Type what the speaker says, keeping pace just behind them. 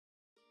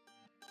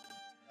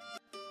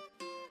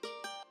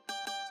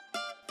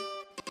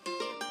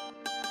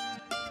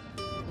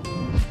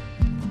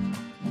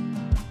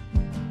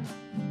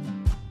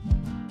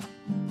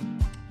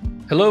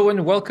Hello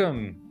and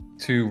welcome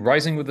to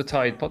Rising with the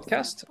Tide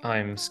podcast.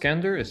 I'm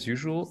Skander, as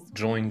usual,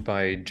 joined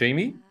by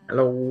Jamie.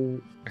 Hello.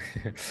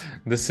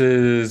 This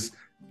is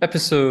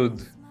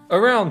episode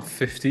around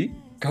 50.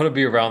 Gotta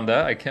be around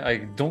that. I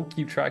don't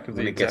keep track of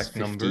I'm the gonna guess exact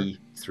number.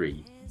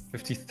 53.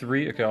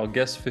 53? Okay, I'll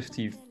guess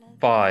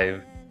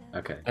 55.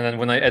 Okay. And then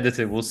when I edit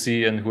it, we'll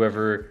see, and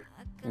whoever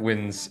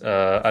wins,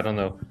 I don't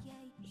know.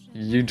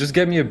 You just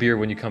get me a beer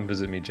when you come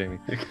visit me, Jamie.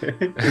 Okay.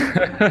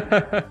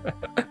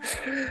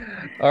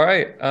 All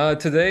right.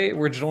 Today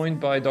we're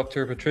joined by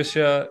Dr.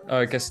 Patricia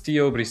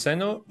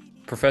Castillo-Briceno,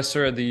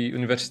 professor at the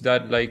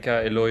Universidad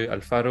Laica Eloy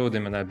Alfaro de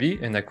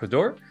Manabí in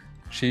Ecuador.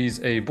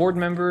 She's a board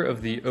member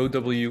of the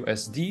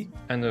OWSD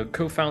and a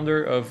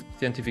co-founder of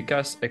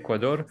Científicas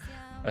Ecuador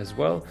as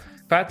well.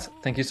 Pat,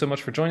 thank you so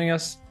much for joining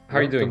us. How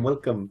are you doing?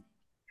 Welcome.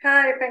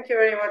 Hi, thank you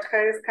very much.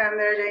 Hi,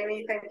 Skander,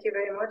 Jamie. Thank you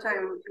very much.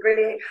 I'm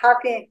really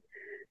happy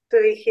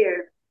to be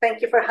here.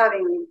 Thank you for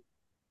having me.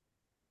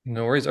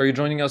 No worries. Are you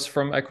joining us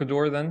from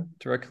Ecuador then,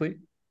 directly?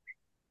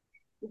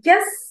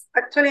 Yes,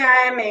 actually,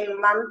 I am in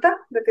Manta,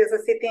 that is a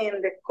city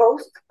in the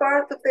coast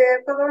part of the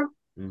Ecuador,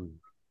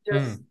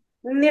 just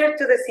near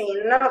to the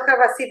sea. Not have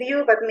a sea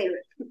view, but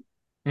near.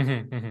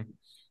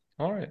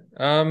 All right.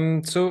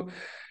 So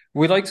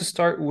we'd like to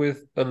start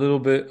with a little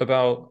bit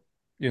about,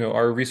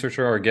 our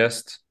researcher, our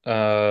guest,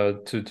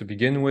 to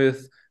begin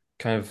with.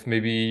 Kind of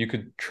maybe you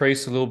could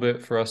trace a little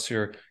bit for us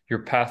your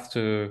path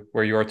to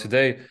where you are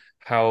today,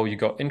 how you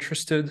got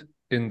interested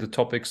in the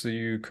topics that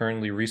you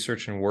currently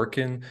research and work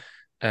in,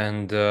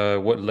 and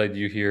what led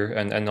you here,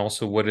 and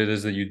also what it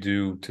is that you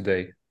do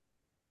today.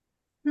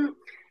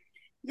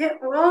 Yeah,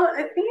 well,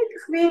 I think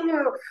it's been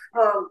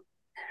a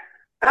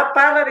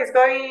path that is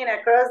going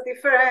across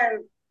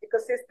different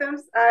ecosystems.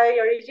 I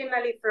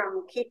originally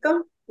from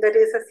Quito, that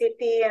is a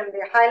city in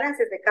the highlands,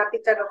 it's the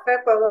capital of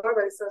Ecuador,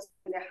 but it's also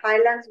in the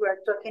highlands. We're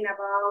talking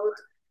about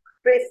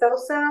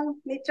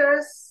 3,000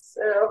 meters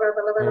over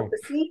the level of the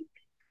sea.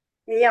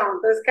 Yeah,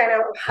 those kind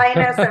of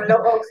highness and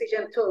low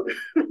oxygen too.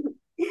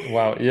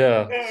 Wow,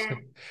 yeah.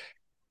 And,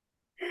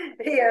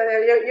 yeah,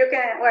 you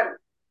can, well,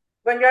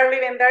 when you are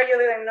living there, you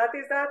didn't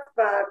notice that.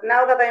 But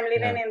now that I'm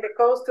living in the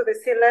coast to the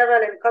sea level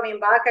and coming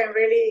back, I'm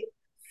really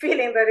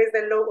feeling that is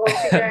the low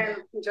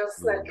oxygen,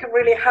 just like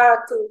really hard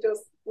to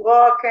just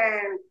walk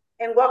and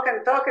walk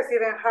and talk is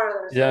even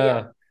harder. So,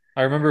 Yeah.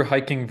 I remember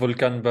hiking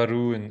Volcan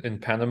Baru in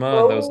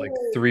Panama, and that was like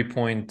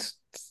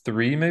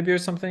 3.3 maybe or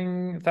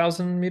something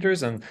thousand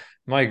meters. And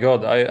my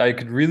God, I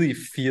could really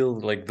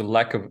feel like the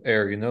lack of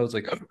air, It's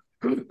like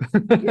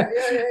yeah,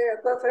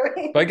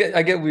 totally. But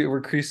I get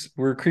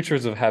we're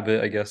creatures of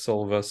habit, I guess,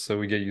 all of us, so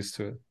we get used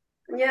to it.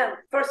 Yeah,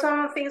 for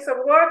some things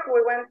of work,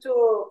 we went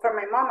for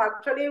my mom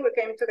actually, we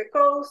came to the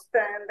coast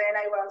and then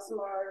I was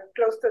more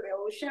close to the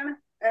ocean.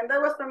 And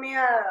that was for me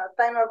a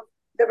time of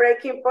the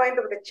breaking point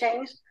of the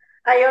change.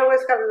 I always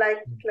have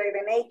liked like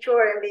the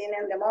nature and being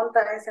in the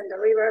mountains and the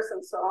rivers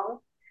and so on.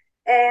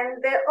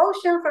 And the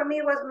ocean for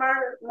me was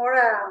more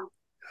a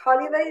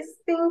holidays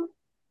thing.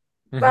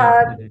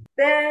 But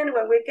then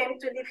when we came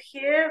to live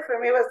here, for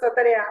me it was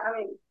totally,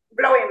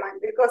 blowing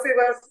mind because it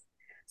was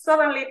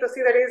suddenly to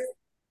see there is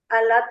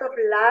a lot of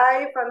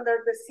life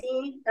under the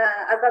sea.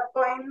 At that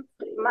point,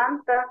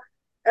 Manta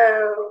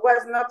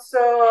was not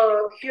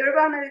so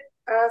urban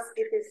as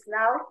it is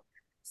now.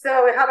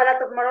 So we have a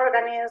lot of more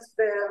organisms,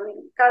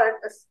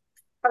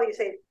 how do you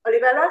say,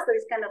 olivelas, there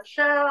is kind of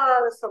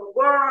shells, some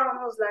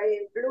worms,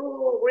 like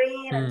blue,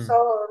 green, and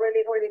so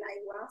really, really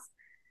nice ones.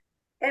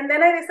 And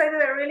then I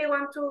decided I really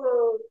want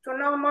to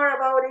know more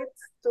about it,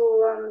 to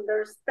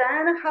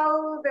understand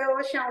how the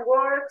ocean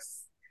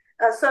works.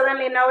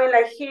 Suddenly knowing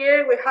like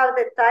here we have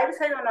the tides,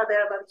 I don't know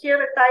there, but here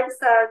the tides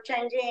are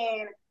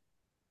changing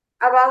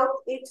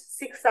about each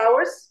 6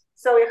 hours.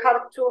 So we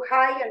have two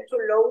high and two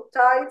low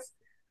tides.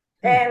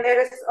 And it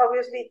is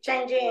obviously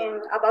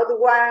changing about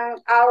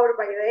 1 hour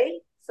by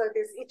day. So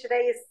each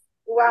day is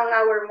 1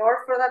 hour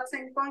more for that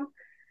same point.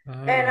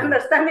 And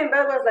understanding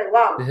that was like,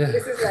 wow,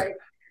 this is like,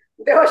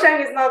 the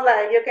ocean is not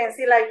like, you can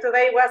see like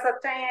today was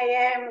at 10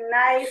 a.m.,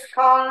 nice,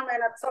 calm,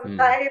 and at some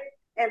tide,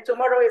 and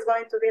tomorrow is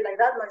going to be like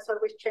that, no, it's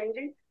always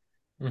changing.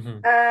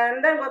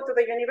 And then went to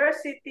the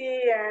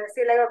university and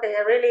see like, okay,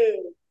 I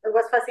really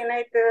was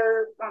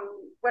fascinated.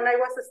 When I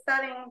was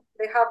studying,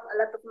 they have a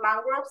lot of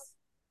mangroves.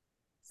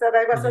 So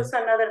that was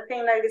also another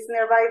thing, like it's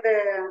nearby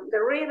the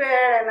river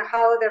and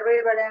how the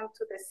river ends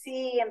to the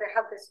sea, and they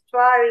have the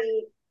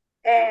estuary.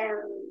 And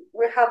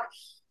we have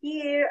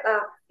here a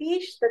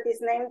fish that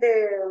is named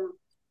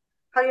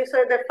how you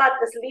say, the fat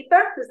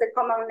sleeper is the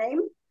common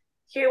name.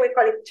 Here we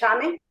call it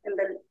chame in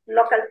the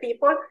local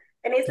people.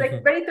 And it's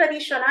like very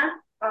traditional.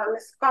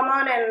 It's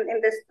common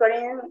in the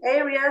estuarine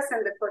areas,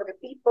 and for the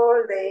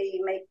people, they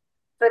make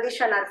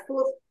traditional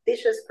food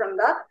dishes from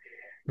that.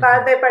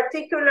 But the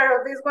particular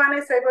of this one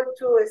is able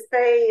to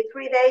stay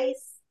 3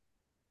 days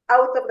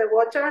out of the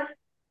water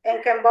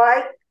and can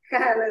bite,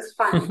 and it's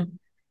fun.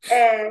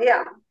 And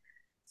yeah,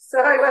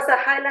 so I was a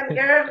Highland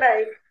girl,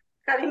 like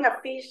having a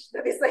fish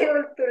that is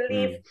able to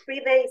live 3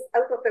 days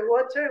out of the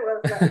water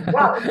was like,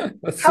 wow,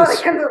 how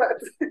they can do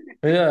that.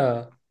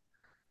 Yeah.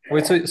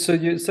 Wait, so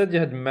you said you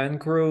had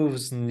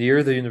mangroves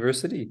near the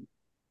university?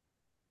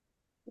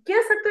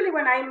 Yes, actually,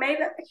 when I made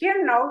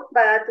here, no,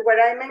 but when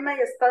I made my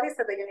studies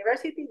at the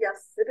university,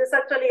 yes, it is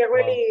actually a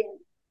Wow. really.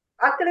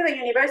 Actually, the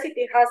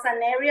university has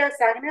an area,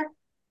 Sagnet,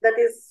 that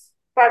is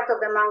part of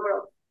the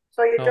mangrove.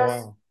 So you Oh,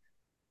 just wow.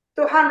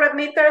 200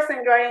 meters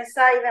and you're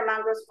inside the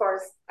mangrove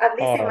forest. At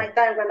least in my Oh,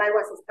 time when I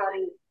was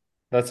studying.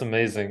 that's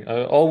amazing.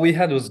 All we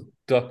had was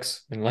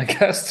ducks in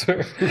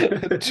Lancaster.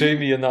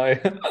 Jamie and I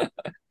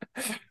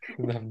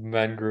didn't have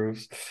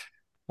mangroves.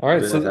 All I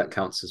right, don't know if so that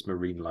counts as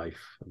marine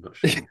life. I'm not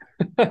sure.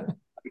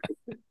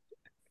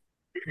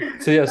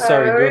 so yeah,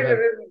 sorry, go Really,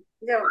 ahead. really,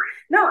 yeah.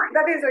 No,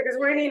 that is like it's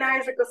really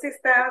nice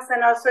ecosystems,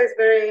 and also it's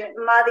very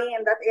muddy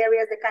in that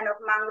area. The kind of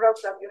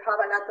mangroves that you have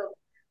a lot of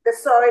the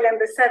soil and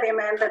the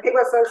sediment. And it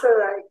was also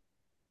like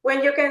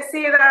when you can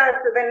see that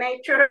the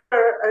nature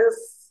is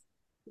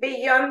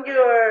beyond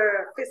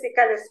your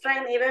physical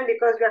strength, even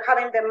because you're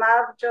having the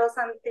mud just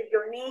until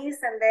your knees,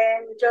 and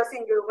then just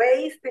in your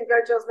waist, and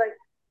you're just like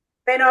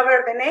bent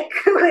over the neck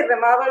with the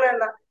model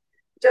and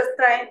just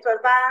trying to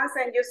advance,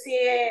 and you see,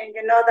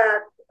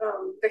 that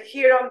the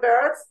heron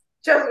birds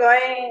just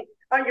going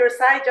on your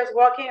side, just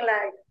walking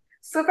like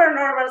super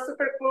normal,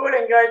 super cool,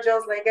 and you're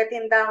just like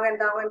getting down and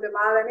down in the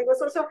mud. And it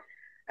was also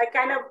a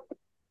kind of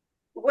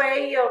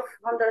way of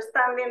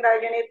understanding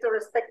that you need to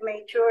respect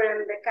nature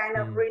and the kind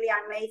of Mm, really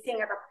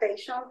amazing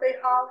adaptation they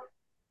have,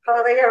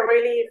 how they are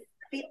really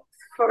fit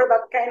for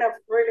that kind of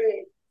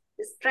really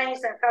strange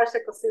and harsh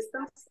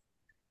ecosystems.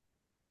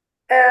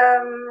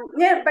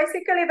 Yeah,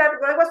 basically that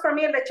was for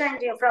me the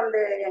changing from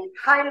the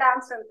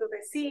highlands into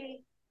the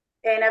sea,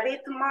 and a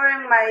bit more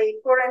in my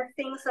current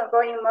things of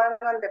going more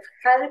on the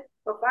health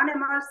of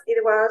animals.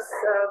 It was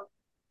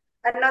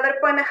another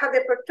point. I had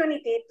the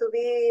opportunity to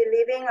be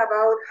living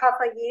about half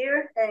a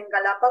year in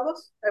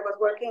Galapagos. I was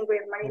working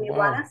with oh, marine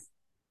wow. iguanas,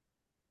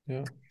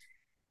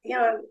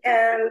 Yeah.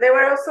 and they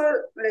were also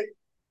like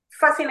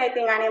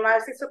fascinating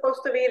animals. It's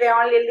supposed to be the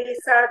only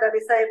lizard that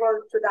is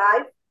able to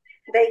dive.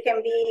 They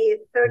can be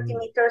 30 Mm,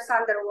 meters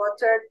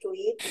underwater to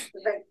eat.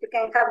 Like you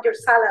can have your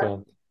salad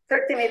God.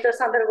 30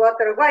 meters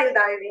underwater while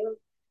diving.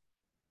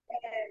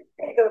 And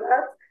they do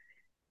that.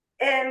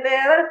 And the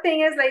other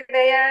thing is like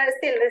they are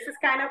still, this is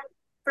kind of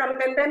from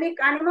the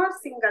endemic animals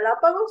in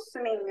Galapagos.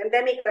 I mean,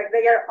 endemic, like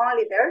they are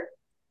only there.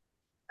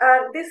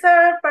 These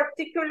are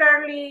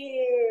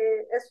particularly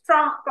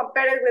strong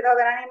compared with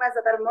other animals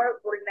that are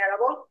more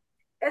vulnerable.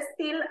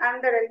 Still,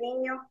 under El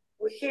Nino,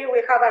 here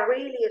we have a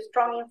really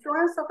strong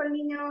influence of El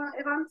Nino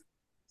events.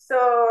 So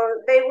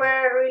they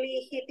were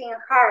really hitting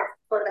hard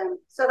for them.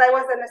 So that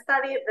was the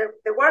study,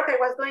 the work I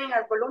was doing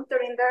as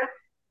volunteering there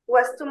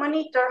was to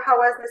monitor how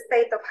was the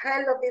state of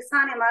health of these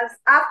animals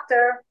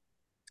after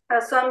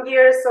some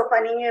years of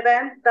an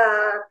event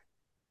that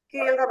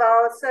killed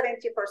about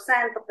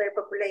 70% of their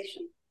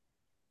population.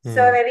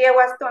 So the Mm, idea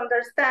was to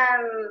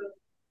understand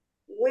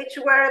which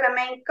were the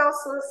main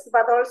causes,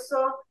 but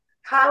also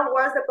how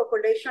was the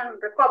population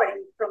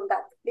recovering from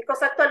that?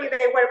 Because actually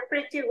they were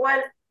pretty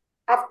well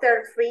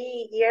after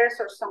 3 years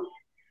or so.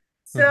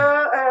 So mhm,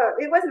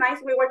 it was nice.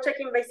 We were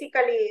checking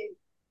basically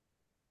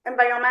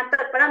environmental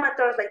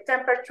parameters like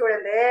temperature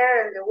in the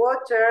air and the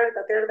water,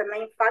 that are the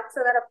main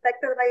factors that are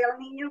affected by El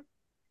Nino.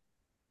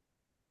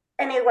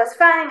 And it was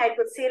fine. I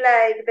could see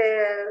like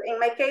in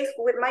my case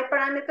with my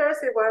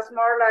parameters, it was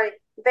more like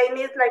they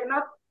need like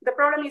not, the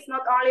problem is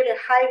not only the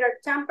higher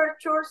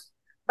temperatures,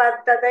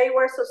 but that they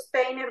were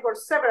sustained for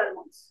several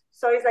months.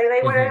 So it's like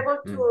they were mhm, able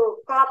to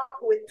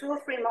cope with 2 or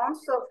 3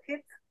 months of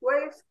heat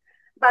waves,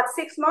 but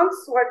 6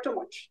 months were too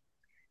much.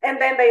 And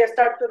then they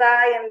start to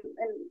die, and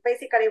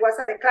basically it was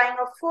a decline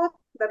of food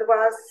that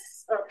was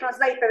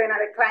translated in a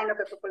decline of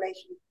the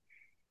population.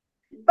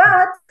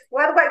 mhm. But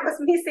what I was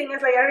missing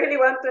is like I really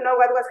want to know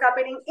what was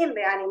happening in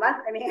the animal.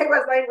 I mean, it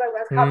was like what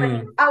was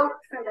happening Mm, out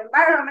in the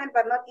environment,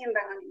 but not in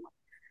the animal.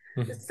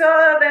 mhm. So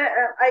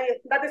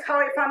that is how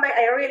I found that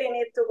I really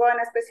need to go on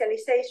a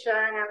specialization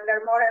and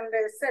learn more in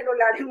the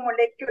cellular and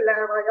molecular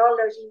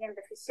biology and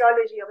the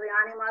physiology of the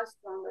animals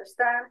to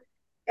understand.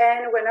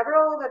 And when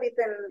abroad, a bit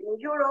in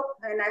Europe,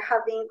 and I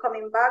have been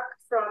coming back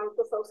from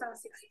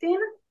 2016.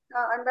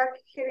 I'm back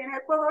here in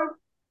Ecuador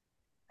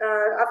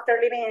after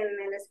living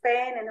in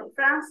Spain and in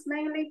France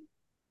mainly.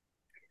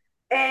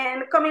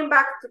 And coming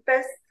back to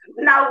test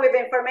now with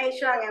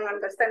information and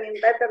understanding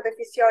better the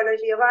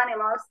physiology of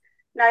animals,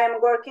 now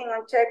I'm working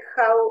on check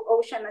how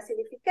ocean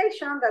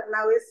acidification, that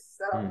now is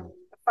Mm.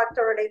 a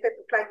factor related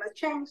to climate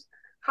change,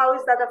 how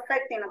is that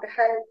affecting the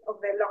health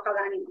of the local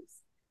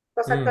animals?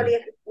 Because Mm, actually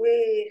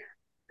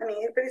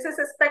this is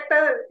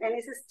expected and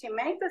is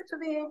estimated to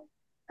be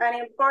an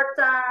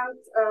important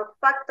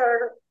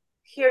factor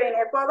here in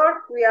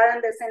Ecuador. We are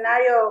in the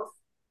scenario of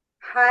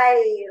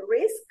high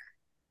risk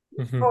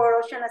mhm. for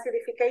ocean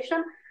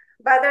acidification,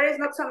 but there is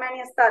not so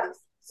many studies.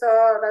 So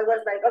that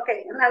was like,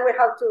 okay, now we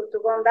have to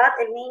go on that.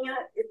 El Nino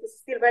is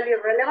still very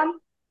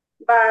relevant,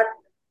 but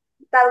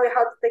that we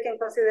have to take in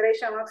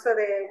consideration also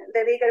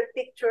the bigger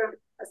picture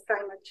as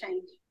climate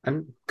change.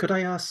 And could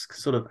I ask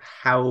sort of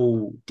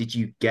how did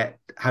you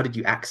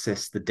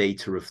access the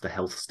data of the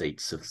health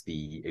states of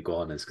the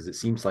iguanas? Because it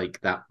seems like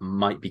that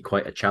might be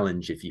quite a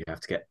challenge if you have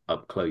to get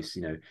up close,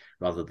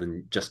 rather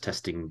than just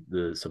testing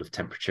the sort of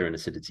temperature and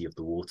acidity of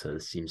the water.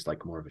 It seems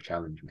like more of a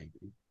challenge,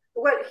 maybe.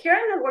 Well, here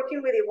I'm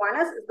working with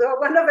iguanas.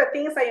 One of the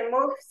things I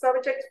move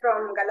subjects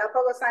from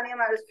Galapagos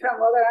animals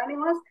from other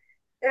animals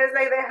is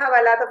like they have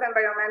a lot of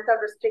environmental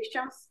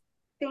restrictions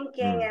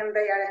thinking, and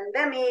they are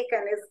endemic,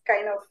 and it's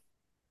kind of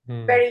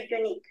very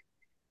unique.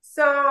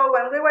 So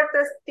when we were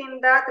testing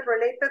that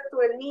related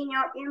to El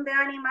Niño in the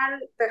animal,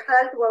 the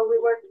health, what we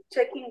were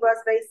checking was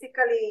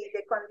basically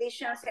the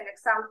conditions, in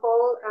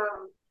example,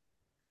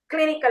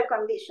 clinical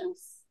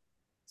conditions.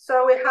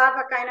 So we have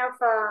a kind of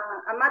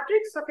a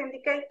matrix of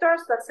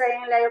indicators that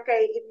saying like,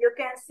 okay, if you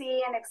can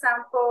see an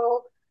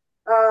example,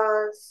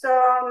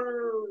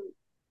 some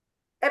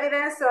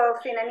evidence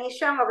of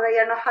inanition, or they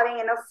are not having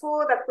enough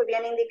food, that could be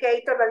an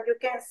indicator that you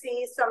can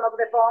see some of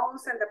the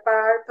bones and the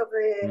part of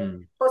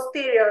the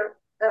posterior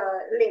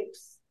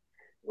limbs,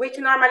 which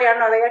normally are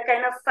not, they are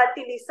kind of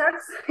fatty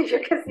lizards.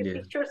 You can see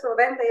pictures of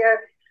them, they are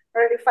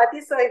very fatty.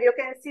 So if you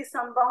can see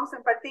some bones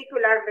in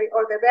particular,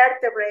 or the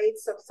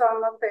vertebrates of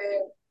some of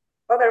the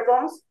other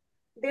bones,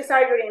 these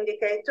are your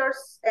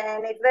indicators.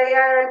 And if they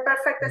are in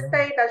perfect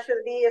state, that should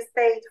be a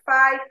stage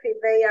 5. If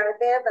they are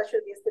dead, that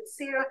should be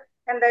stage 0.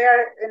 And they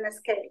are in a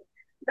scale.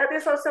 That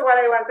is also what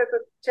I wanted to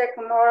check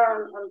more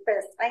on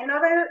tests. I know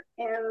that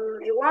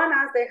in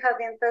iguanas, they have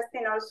been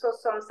testing also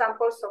some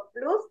samples of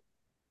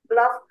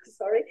blood,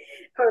 sorry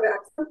for the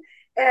accent.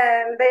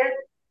 And they're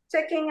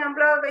checking on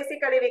blood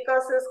basically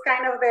because it's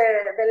kind of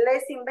the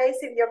less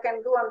invasive you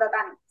can do on the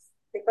animals,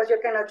 because you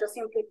cannot just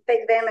simply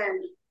take them and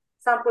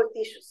sample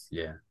tissues.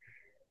 Yeah.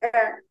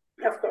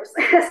 Of course.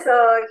 So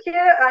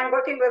here I'm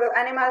working with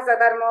animals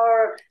that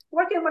are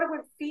working more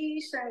with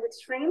fish and with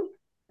shrimp.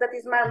 That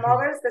is my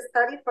models, the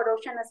study for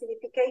ocean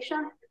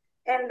acidification,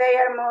 and they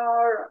are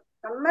more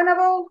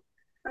amenable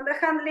on the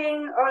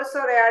handling.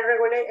 Also, they are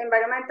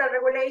environmental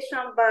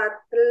regulation, but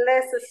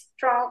less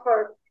strong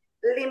or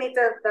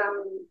limited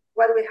than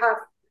what we have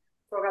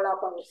for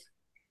Galapagos.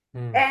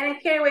 And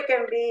here we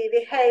can be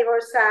behavior,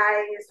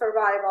 size,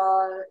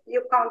 survival.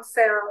 You count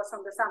cells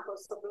on the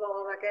samples of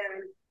blood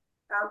again,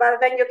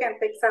 but then you can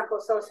take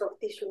samples also of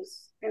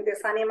tissues in these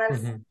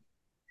animals.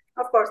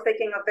 Of course,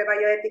 taking of the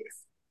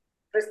bioethics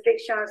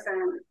restrictions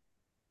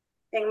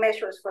and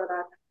measures for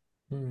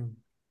that.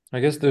 I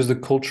guess there's the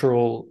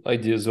cultural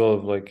idea as well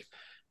of like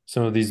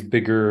some of these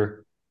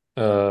bigger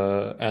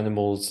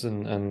animals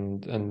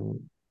and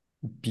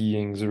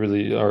beings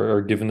really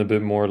are given a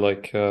bit more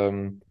like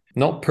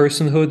not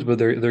personhood, but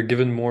they're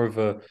given more of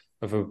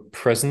a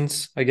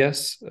presence, I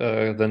guess,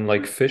 than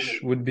like fish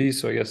would be.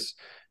 So I guess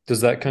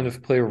does that kind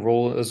of play a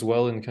role as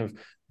well in kind of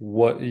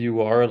what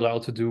you are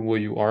allowed to do,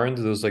 what you aren't?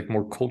 Those like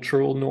more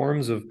cultural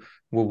norms of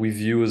what we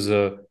view as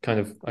a kind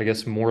of, I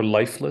guess, more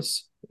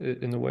lifeless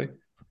in a way.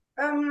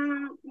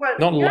 Well,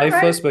 not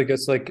lifeless, right. but I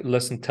guess like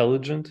less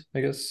intelligent,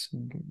 I guess,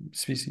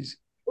 species.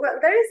 Well,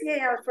 there is,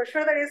 for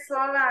sure, there is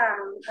all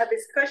a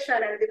discussion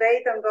and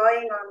debate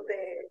ongoing on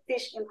the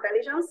fish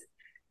intelligence,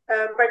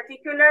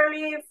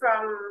 particularly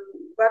from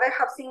what I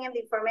have seen in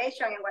the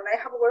information. And when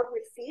I have worked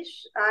with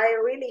fish, I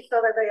really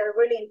thought that they are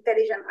really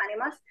intelligent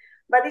animals.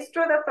 But it's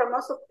true that for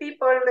most of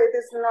people, it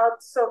is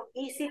not so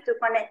easy to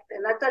connect.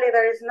 And actually,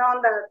 there is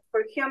known that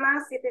for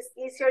humans, it is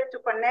easier to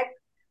connect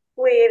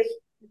with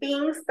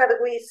beings that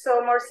we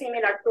saw more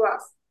similar to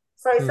us.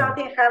 So if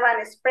something have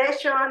an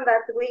expression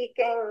that we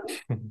can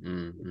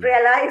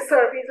realize,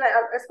 or it's like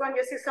it's when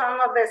you see some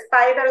of the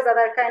spiders that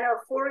are kind of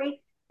furry,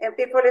 and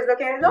people is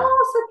looking, so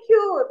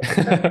cute.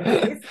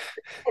 It's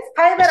a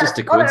spider. It's just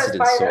a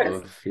coincidence, sort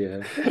of,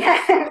 yeah.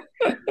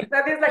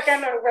 That is the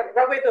kind of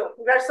what we do.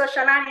 We are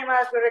social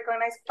animals. We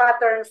recognize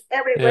patterns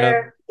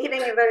everywhere, even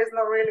if there is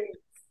no really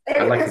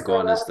I like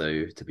iguanas,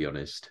 though, to be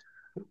honest.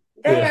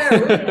 They are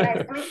really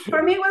nice. I mean,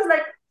 for me, it was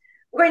like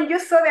when you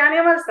saw the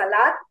animals a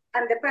lot,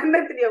 and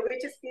dependently of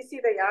which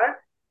species they are,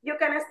 you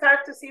can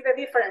start to see the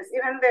difference,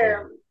 even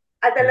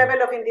at the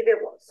level of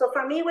individuals. So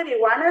for me, with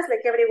iguanas,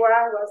 like everyone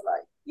was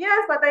like,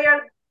 yes, but they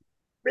are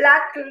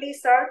black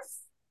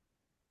lizards,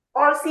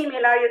 all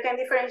similar. You can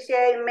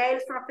differentiate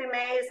males from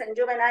females and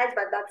juveniles,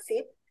 but that's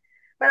it.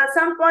 But at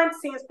some point,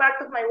 since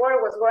part of my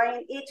work was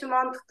going each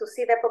month to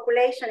see the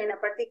population in a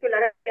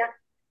particular area,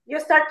 you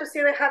start to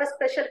see they have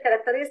special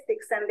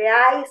characteristics, and the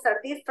eyes are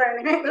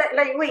different,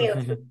 like we.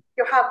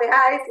 You have the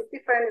eyes, it's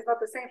different, it's not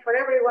the same for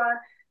everyone.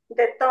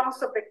 The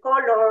tones of the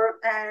color,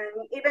 and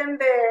even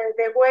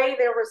the way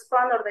they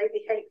respond or they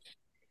behave.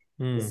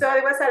 So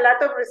it was a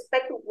lot of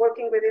respect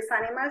working with these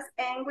animals.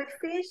 And with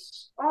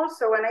fish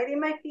also, when I did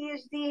my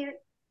PhD,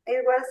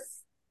 it was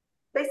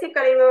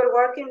basically we were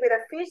working with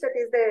a fish that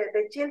is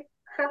the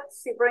gill-head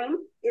sea bream.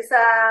 It's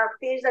a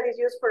fish that is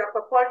used for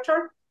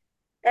aquaculture.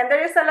 And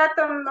there is a lot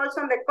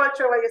also on the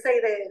culture where you say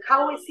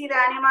how we see the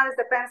animals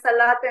depends a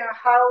lot on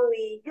how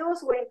we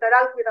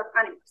interact with the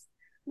animals.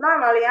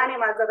 Normally,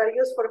 animals that are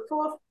used for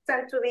food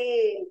tend to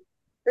be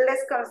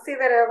less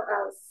considered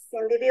as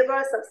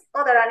individuals as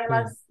other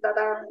animals that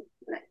are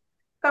like,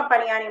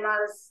 company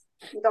animals,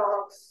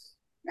 dogs,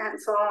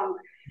 and so on.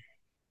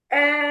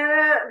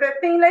 And the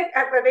thing, like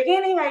at the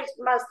beginning, I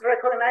must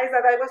recognize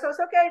that I was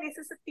also okay. This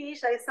is a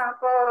fish. I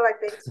sample, I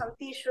take some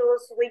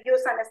tissues. We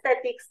use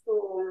anesthetics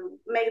to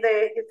make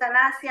the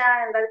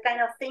euthanasia and that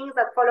kind of things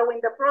that follow in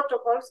the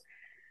protocols.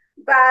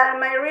 But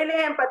my really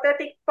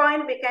empathetic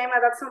point became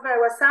at some point I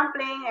was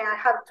sampling and I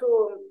had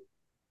to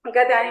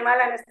get the animal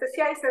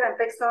anesthetized and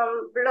take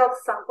some blood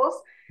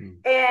samples.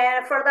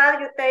 And for that,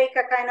 you take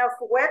a kind of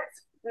wet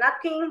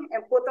napkin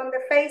and put on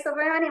the face of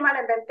the animal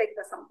and then take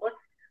the sample.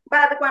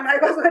 But when I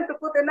was going to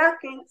put the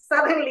napkin,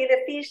 suddenly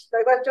the fish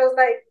that was just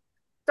like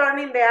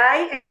turning the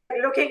eye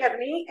and looking at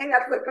me, and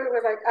at the point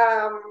was like,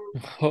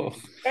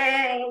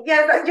 and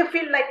yes, you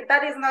feel like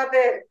that is not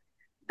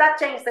that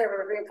changed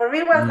everything. For me,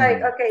 it was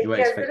like, okay,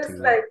 yes, there is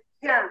like,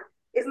 yeah,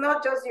 it's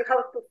not just you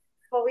have to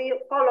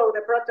follow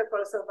the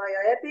protocols of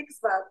bioethics,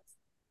 but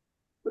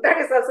there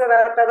is also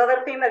that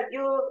other thing that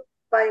you,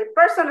 by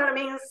personal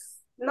means,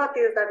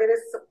 notice that it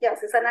is,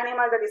 yes, it's an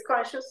animal that is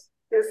conscious,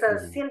 it's a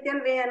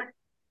sentient being.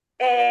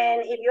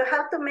 And if you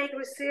have to make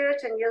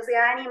research and use the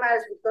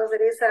animals because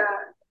there is a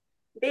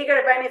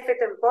bigger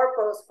benefit and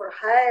purpose for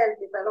health,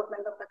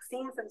 development of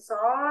vaccines, and so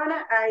on,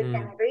 I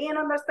can agree and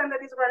understand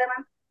that it's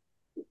relevant.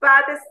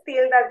 But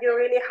still, that you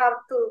really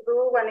have to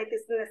do when it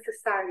is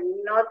necessary,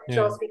 not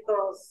just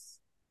because,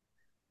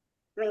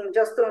 I mean,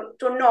 just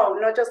to know,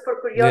 not just for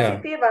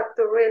curiosity, but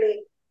to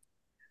really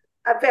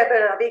a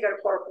bigger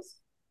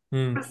purpose.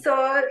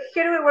 So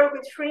here we work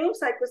with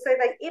shrimps. I could say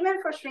that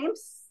even for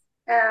shrimps,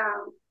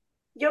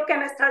 you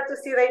can start to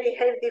see they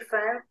behave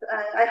different.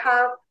 I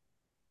have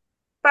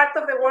part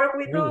of the work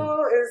we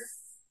do is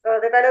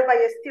developed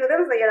by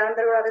students. They are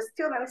undergraduate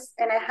students,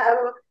 and I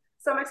have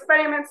some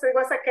experiments. So it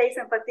was a case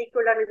in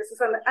particular. This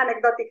is an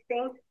anecdotic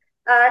thing.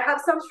 I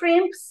have some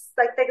shrimps.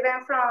 I take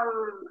them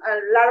from a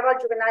larval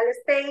juvenile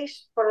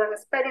stage for an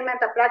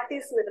experiment, a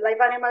practice with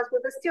live animals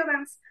with the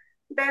students.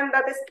 Then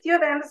that the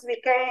students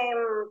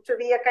became to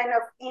be a kind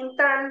of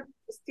intern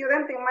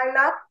student in my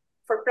lab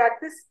for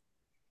practice.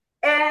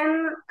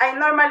 And I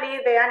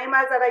normally, the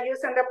animals that I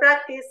use in the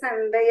practice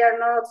and they are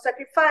not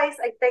sacrificed,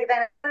 I take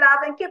them in the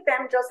lab and keep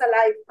them just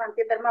alive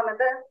until the moment.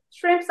 The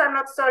shrimps are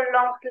not so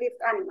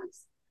long-lived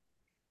animals.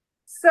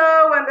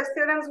 So when the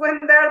students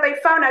went there, they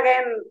found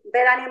again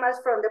their animals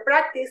from the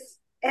practice,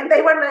 and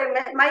they were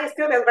like, my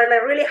students were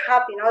like really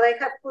happy, they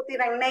had put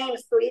even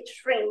names to each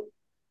shrimp.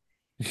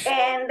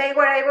 And they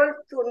were able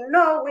to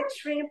know which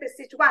shrimp is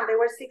each one. There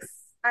were 6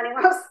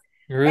 animals.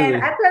 Really?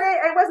 And actually,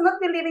 I was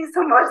not believing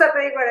so much that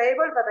they were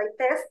able, but I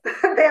test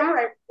them,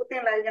 like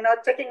putting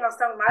checking on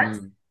some marks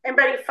and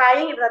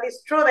verifying if that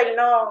is true. They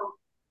know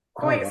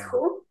who is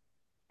who.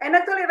 And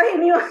actually, they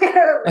knew.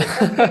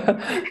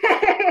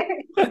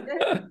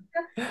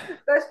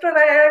 That's true.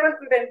 They are able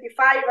to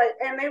identify,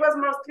 and it was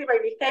mostly by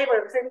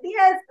behavior. And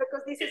yes,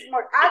 because this is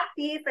more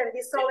active, and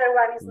this other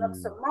one is not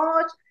so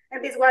much,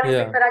 and this one is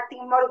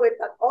interacting more with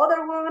that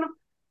other one.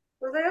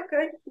 Was like,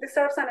 okay,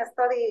 deserves a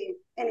study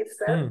in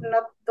itself,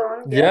 not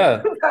done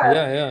yet.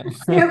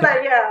 Seems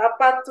like a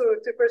path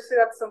to pursue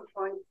at some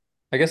point.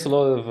 I guess a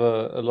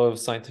lot of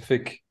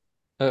scientific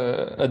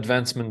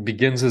advancement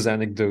begins as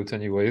anecdote,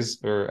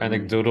 anyways, or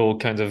anecdotal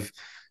kind of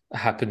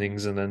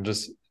happenings, and then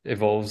just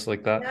evolves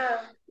like that.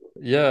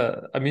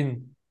 Yeah. I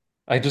mean,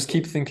 I just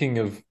keep thinking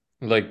of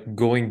like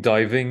going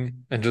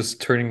diving and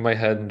just turning my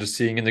head and just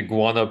seeing an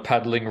iguana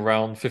paddling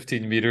around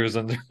 15 meters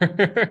under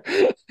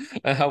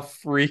and how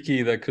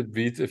freaky that could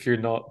be if you're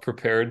not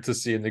prepared to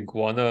see an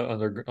iguana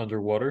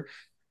underwater.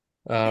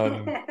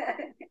 So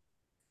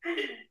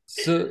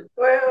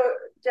well,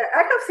 yeah,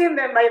 I have seen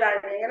them by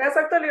diving, and that's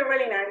actually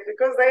really nice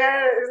because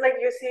it's like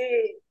you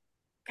see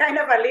kind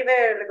of a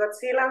little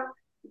Godzilla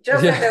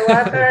just in the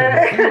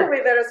water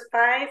with their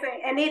spines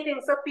and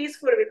eating so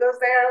peaceful because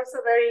they are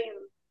also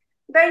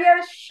they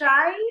are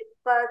shy,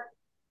 but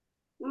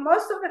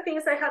most of the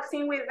things I have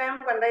seen with them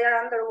when they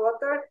are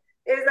underwater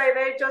is like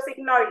they just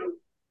ignore you.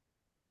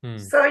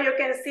 So you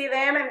can see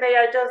them and they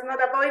are just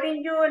not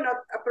avoiding you,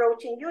 not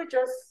approaching you,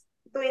 just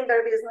doing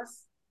their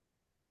business.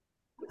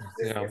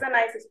 It's a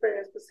nice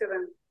experience to see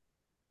them.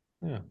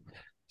 Yeah.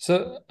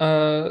 So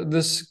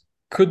this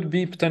could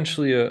be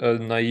potentially a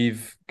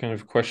naive kind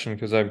of question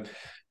because I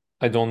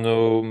don't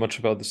know much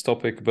about this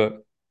topic,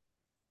 but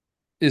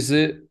is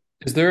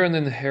there an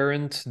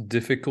inherent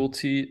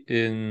difficulty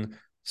in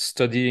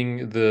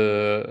studying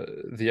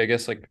the I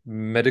guess like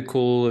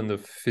medical and the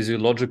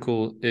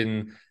physiological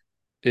in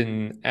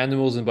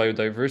animals and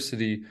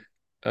biodiversity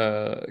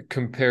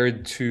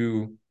compared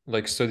to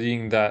like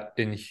studying that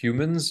in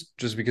humans?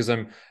 Just because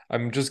I'm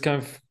just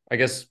kind of I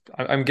guess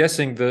I'm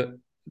guessing that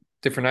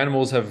different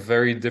animals have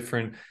very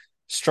different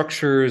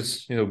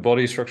structures,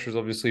 body structures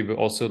obviously, but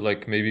also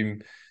like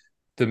maybe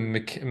the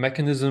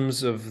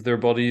mechanisms of their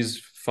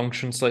bodies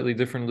function slightly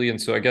differently.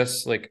 And so I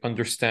guess like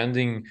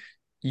understanding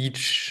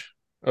each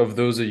of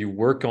those that you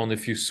work on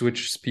if you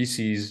switch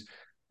species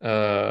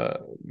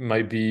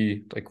might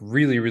be like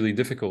really, really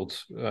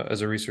difficult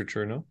as a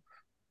researcher, no?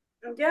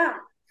 Yeah,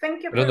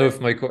 thank you I don't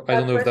for know if I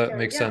don't that know if that question.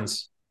 makes Yeah.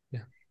 sense.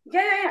 Yeah.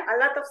 Yeah, a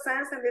lot of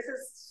sense, and this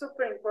is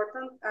super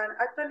important. And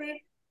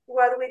actually,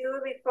 what we do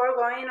before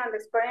going on the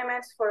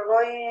experiments for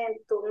going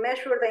to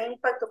measure the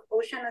impact of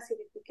ocean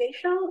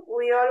acidification,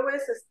 we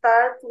always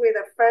start with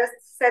a first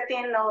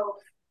setting of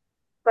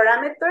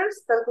parameters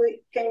that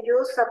we can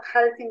use as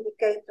health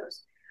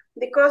indicators.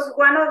 Because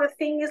one of the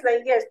things is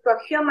like, yes, to a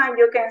human,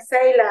 you can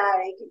say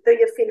like, do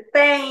you feel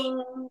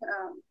pain?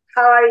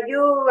 How are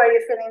you? Are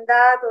you feeling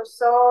that or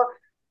so?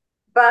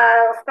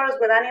 But of course,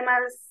 with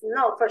animals,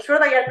 no, for sure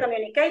they are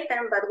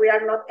communicating, but we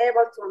are not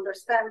able to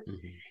understand.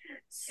 Mm-hmm.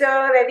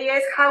 So the idea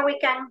is how we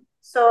can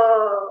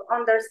so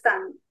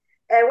understand.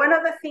 One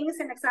of the things,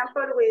 in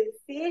example, with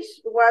fish,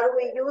 what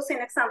we use in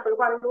example,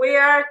 when we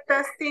are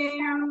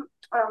testing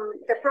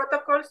the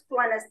protocols to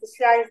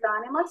anesthetize the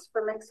animals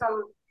for make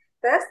some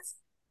tests,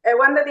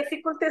 one of the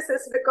difficulties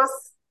is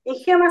because in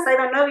humans, I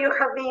don't know, you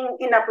have been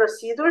in a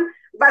procedure,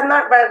 but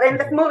in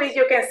the movies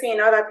you can see, you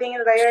know, the thing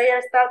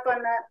they start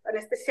on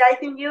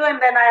anesthetizing you,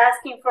 and then I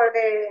asking for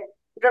the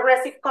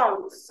regressive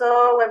count.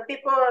 So when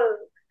people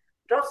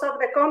drops off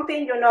the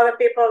counting, you know the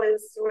people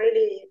is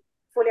really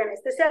fully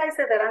anesthetized,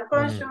 they're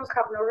unconscious,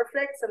 have no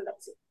reflex, and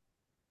that's it.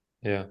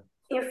 Yeah.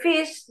 In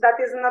fish, that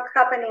is not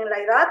happening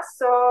like that.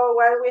 So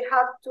what we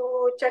have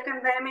to check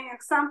in them in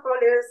example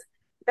is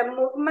the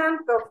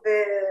movement of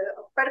the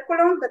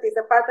operculum, that is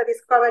the part that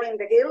is covering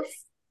the gills.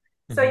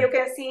 Mm-hmm. So you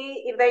can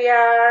see if they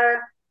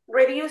are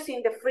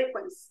reducing the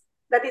frequency.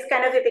 That is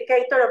kind of the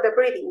indicator of the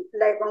breathing.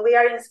 Like when we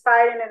are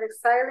inspiring and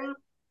exhaling,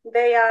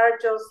 they are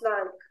just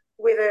like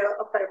with the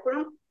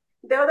operculum.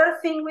 The other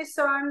thing we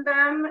saw in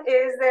them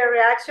is the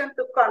reaction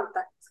to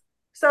contact.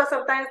 So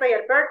sometimes they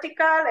are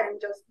vertical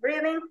and just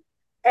breathing.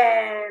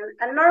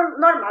 And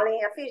normally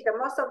a fish, the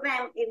most of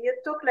them, if you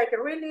took like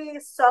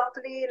really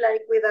softly, like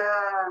with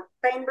a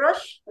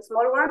paintbrush, a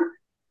small one,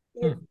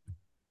 you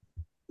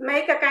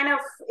make a kind of,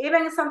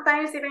 even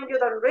sometimes even you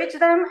don't reach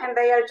them and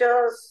they are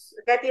just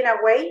getting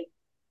away.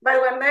 But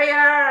when they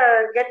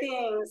are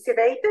getting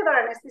sedated or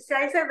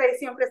anesthetized, they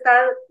simply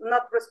start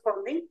not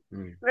responding.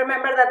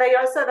 Remember that they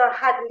also don't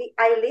have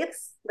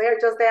eyelids. They're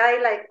just the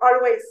eye like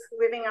always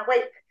living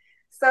awake.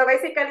 So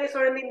basically it's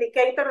an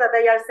indicator that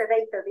they are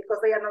sedated because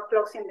they are not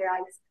closing the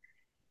eyes.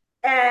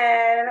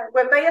 And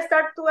when they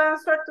start to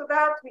answer to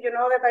that, you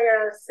know that they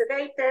are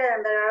sedated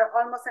and they are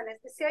almost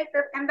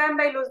anesthetized, and then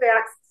they lose the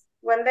axis.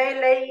 When they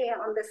lay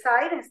on the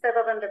side instead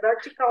of on the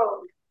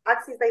vertical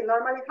axis they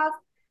normally have,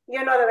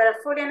 you know that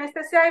they're fully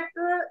anesthetized,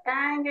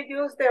 and you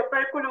use the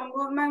operculum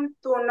movement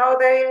to know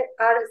they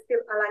are still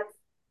alive.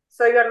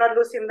 So you are not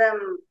losing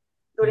them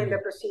during the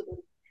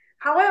procedure.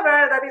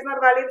 However, that is not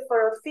valid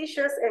for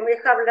fishes, and we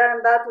have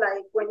learned that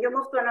like when you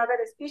move to another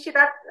species,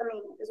 that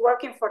is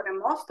working for the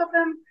most of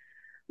them,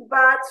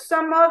 but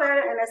some other,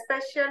 and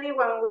especially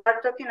when we are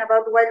talking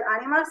about wild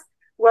animals,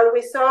 what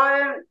we saw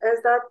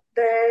is that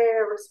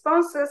the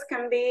responses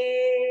can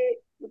be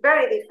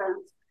very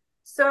different.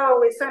 So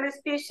with some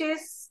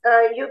species,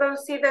 you don't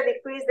see the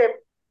decrease,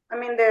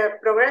 the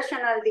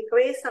progressional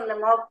decrease on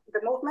the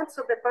movements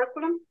of the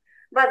operculum,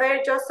 but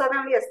they just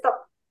suddenly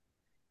stop.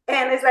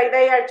 And it's like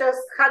they are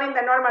just having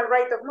the normal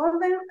rate of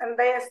movement and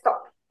they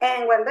stop.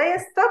 And when they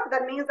stop,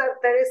 that means that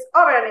there is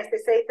over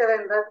anesthesia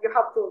and that you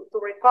have to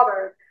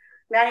recover.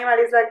 The animal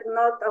is like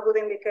not a good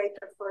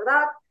indicator for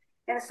that.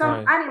 And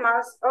some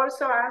animals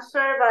also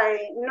answer by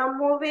not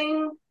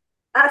moving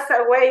as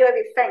a way of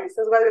defense.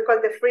 That's what we call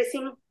the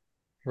freezing.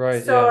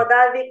 Right. So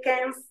that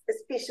becomes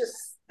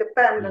species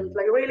dependent.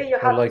 Like really you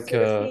have to see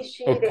the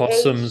species,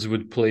 opossums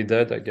would play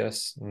dead, I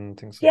guess, and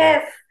things like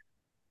that. Yes.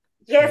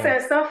 Yes,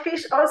 and some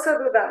fish also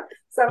do that.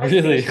 Some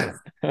really? species.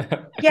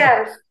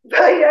 Yes,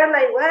 but you're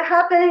like, what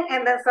happened?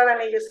 And then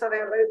suddenly you saw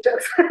them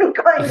just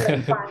going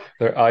like fine.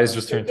 Their eyes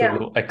just turn to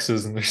little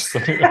X's and they're just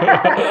like...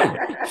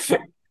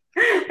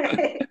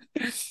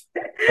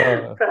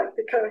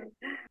 Practically.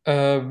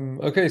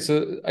 Okay,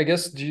 so I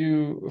guess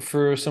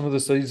for some of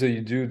the studies that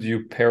you do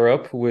you pair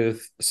up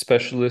with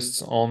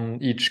specialists on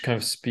each kind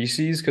of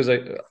species? Because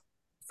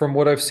from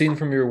what I've seen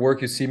from your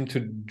work, you seem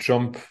to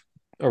jump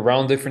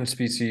around different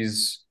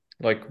species,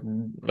 like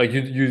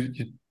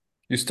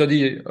you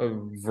study a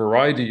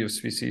variety of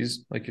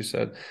species, like you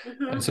said.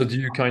 And so do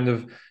you kind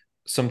of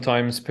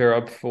sometimes pair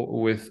up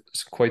with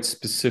quite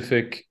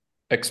specific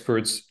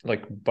experts,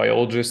 like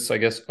biologists, I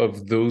guess,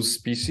 of those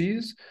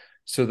species,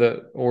 so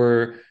that,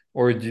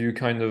 or do you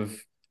kind of,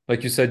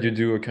 like you said, you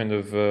do a kind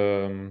of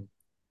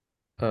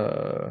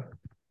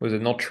was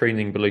it not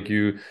training, but like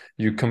you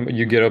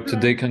get up to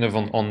date kind of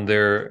on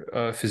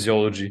their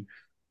physiology?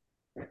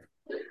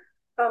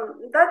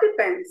 That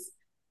depends.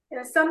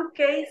 In some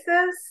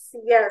cases,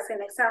 yes.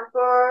 In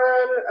example,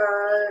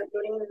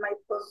 during my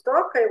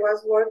postdoc, I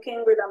was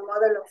working with a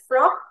model of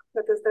frog,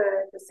 that is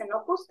the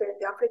Xenopus,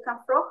 the African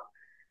frog.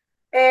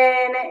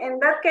 And in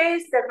that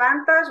case, the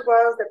advantage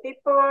was the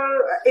people,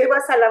 it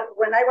was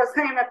when I was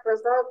in a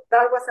postdoc,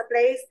 that was a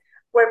place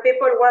where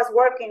people was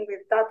working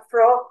with that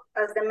frog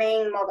as the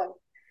main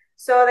model.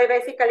 So they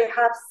basically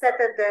have set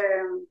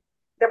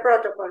the the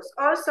protocols.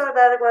 Also,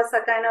 that was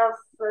a kind of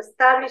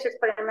established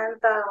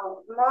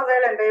experimental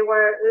model, and they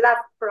were lab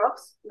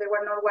probes. They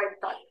were not wild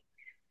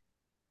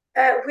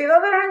type. With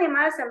other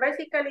animals, and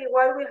basically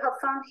what we have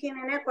found here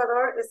in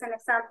Ecuador is an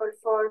example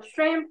for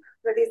shrimp,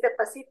 that is the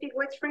Pacific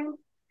wheat shrimp.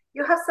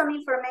 You have some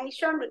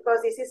information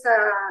because this is a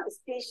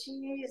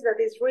species that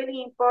is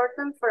really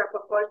important for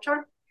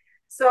aquaculture.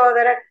 So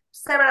there are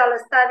several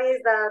studies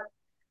that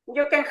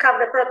you can have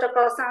the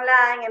protocols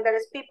online, and there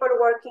is people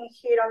working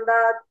here on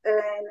that.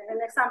 An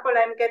example,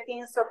 I'm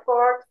getting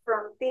support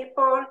from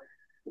people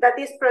that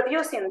is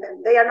producing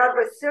them. They are not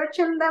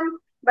researching them,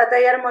 but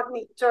they are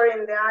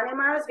monitoring the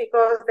animals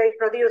because they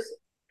produce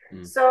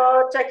it.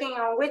 So checking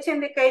on which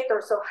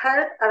indicators of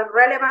health are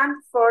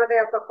relevant for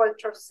the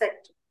aquaculture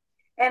sector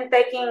and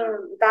taking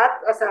that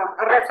as a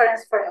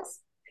reference for us.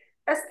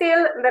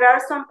 Still, there are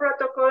some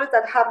protocols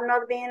that have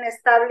not been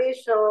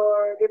established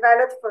or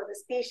developed for the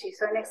species.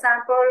 So an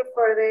example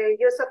for the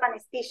use of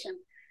anesthesia.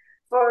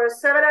 For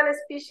several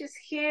species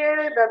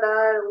here that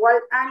are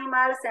wild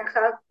animals and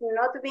have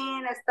not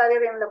been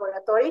studied in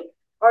laboratory,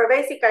 or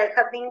basically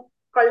have been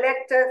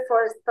collected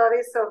for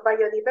studies of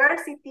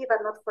biodiversity,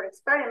 but not for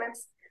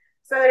experiments.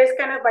 So there is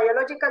kind of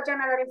biological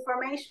general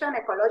information,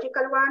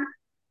 ecological one,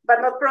 but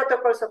not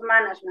protocols of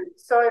management.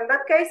 So in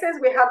that cases,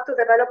 we have to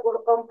develop our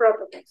own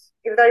protocols.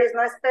 If there is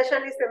no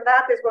specialist in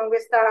that, is when we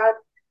start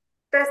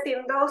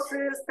testing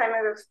doses, time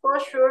of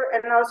exposure,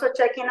 and also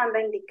checking on the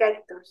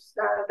indicators.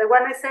 The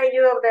one I say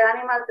you of the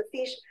animal, the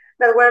fish,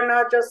 that were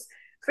not just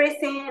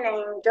freezing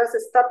and just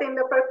stopping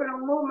the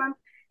perculum movement,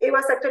 it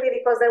was actually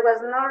because there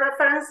was no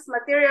reference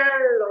material,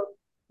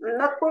 or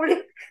not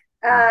public,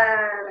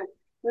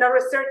 no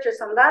researchers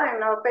on that and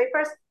no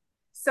papers.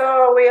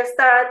 So we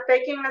start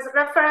taking as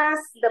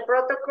reference the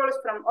protocols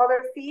from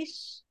other fish,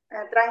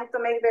 trying to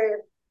make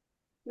the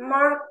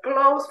more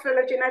close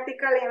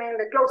phylogenetically, I mean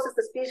the closest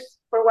species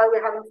for what we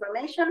have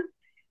information,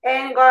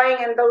 and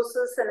going in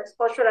doses and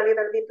exposure a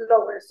little bit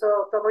lower,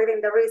 so avoiding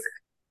the risk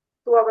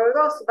to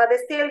overdose. But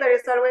still, there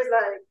is always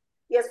like,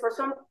 yes, for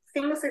some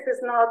things it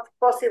is not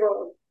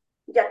possible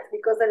yet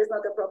because there is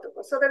not a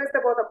protocol. So there is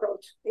the both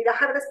approach. If you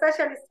have the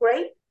specialist,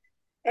 great.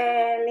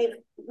 And if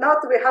not,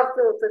 we have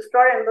to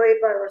explore and do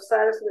it by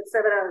ourselves with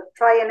several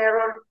try and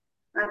error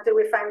until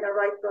we find the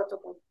right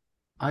protocol.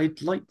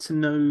 I'd like to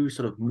know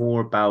sort of more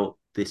about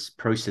this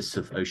process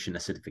of ocean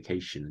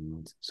acidification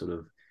and sort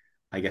of,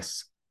 I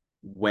guess,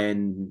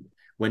 when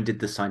did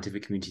the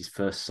scientific communities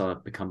first sort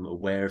of become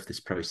aware of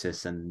this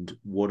process, and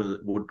what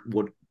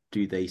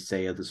do they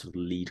say are the sort of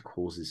lead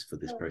causes for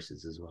this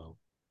process as well?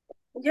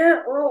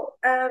 Yeah, well,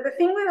 the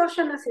thing with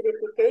ocean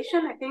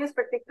acidification, I think is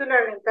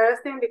particularly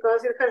interesting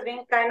because it has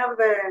been kind of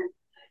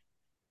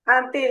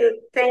until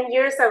 10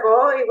 years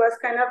ago, it was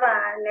kind of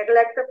a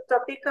neglected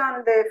topic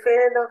on the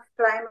field of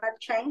climate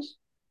change.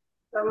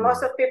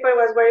 Most of people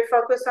was very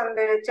focused on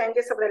the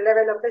changes of the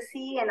level of the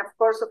sea and of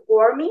course of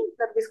warming,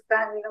 that was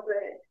kind of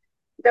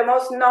the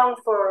most known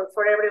for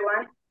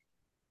everyone.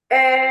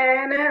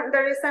 And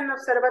there is an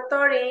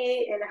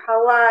observatory in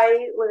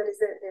Hawaii, where is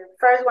the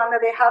first one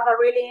that they have a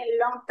really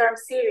long-term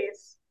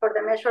series for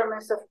the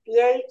measurements of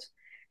pH.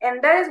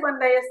 And that is when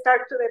they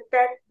start to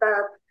detect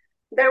that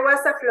there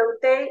was a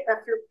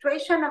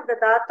fluctuation of the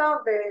data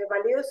of the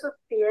values of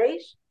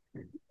pH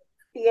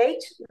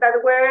that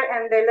were,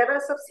 and the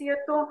levels of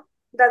CO2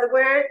 that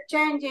were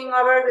changing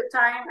over the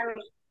time. I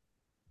mean,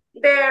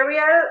 the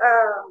real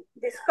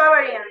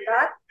discovery on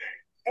that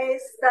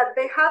is that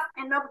they have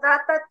enough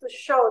data to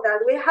show that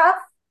we have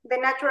the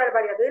natural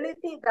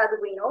variability that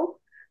we know,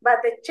 but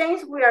the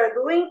change we are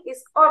doing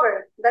is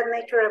over that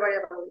natural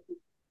variability.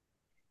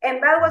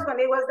 And that was when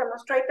it was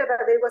demonstrated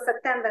that there was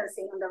a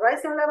tendency on the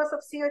rising levels of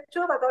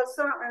CO2, but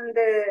also on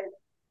the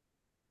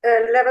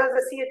levels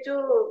of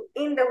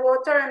CO2 in the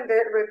water and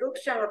the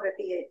reduction of the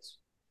pH.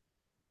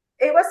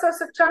 It was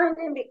also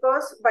challenging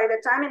because by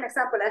the time, in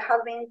example, I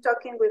have been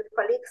talking with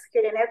colleagues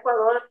here in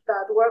Ecuador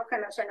that work in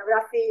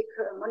oceanographic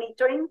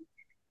monitoring,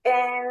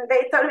 and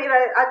they told me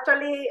that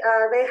actually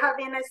they have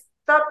been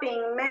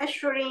stopping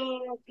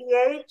measuring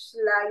pH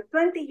like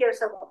 20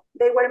 years ago.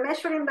 They were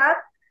measuring that,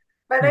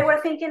 but they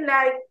were thinking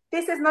like,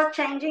 this is not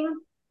changing,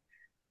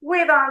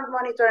 we don't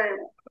monitor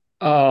anymore.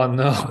 Oh,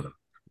 no.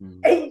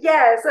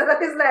 Yeah, so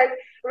that is like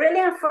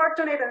really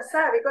unfortunate and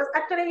sad because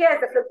actually,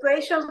 yes, the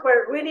fluctuations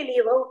were really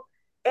little,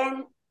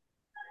 and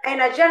in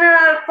a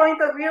general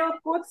point of view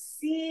could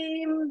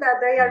seem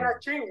that they are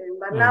not changing,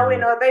 but now we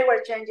know they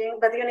were changing,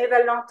 but you need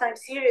a long time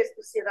series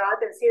to see that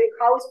and see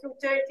how it's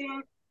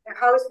fluctuating and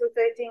how it's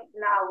fluctuating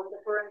now in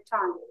the current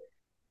time.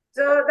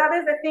 So that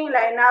is the thing,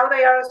 like now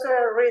they are also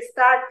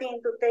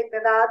restarting to take the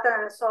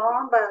data and so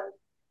on, but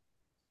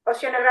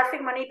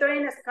oceanographic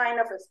monitoring is kind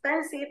of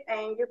expensive,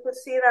 and you could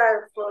see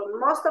that for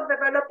most of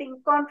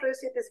developing countries,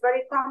 it is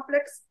very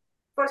complex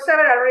for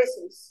several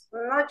reasons,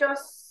 not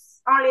just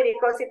only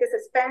because it is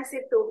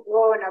expensive to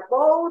go on a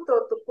boat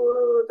or to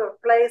put or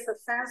place a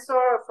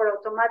sensor for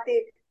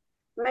automatic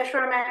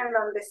measurement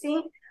on the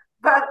sea,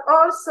 but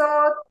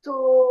also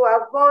to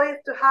avoid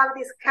to have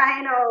this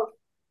kind of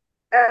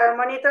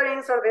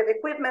monitorings or the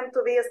equipment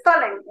to be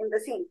stolen in the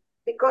scene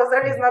because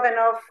there is not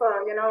enough,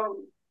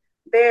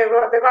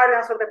 the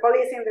guardians or the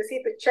police in the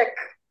scene to check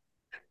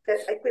the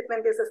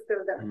equipment is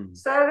still there.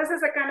 So this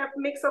is a kind of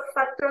mix of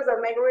factors that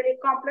make it really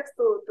complex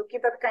to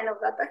keep that kind of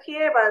data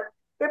here, but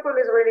people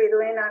is really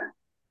doing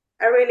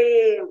a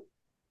really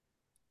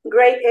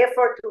great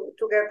effort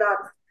to get that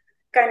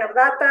kind of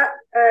data.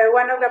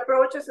 One of the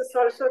approaches is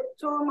also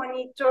to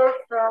monitor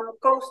from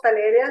coastal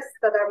areas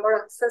that are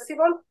more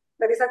accessible.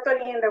 That is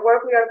actually in the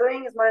work we are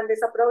doing is more in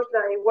this approach,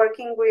 like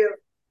working with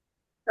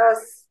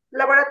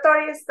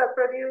laboratories that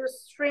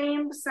produce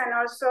shrimps and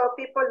also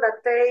people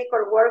that take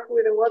or work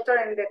with the water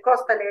in the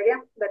coastal area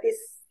that is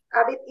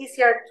a bit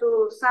easier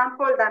to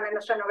sample than an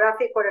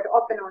oceanographic or an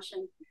open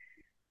ocean.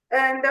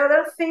 And the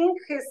other thing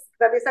is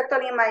that is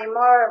actually my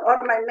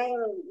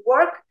main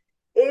work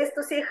is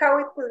to see how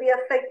it could be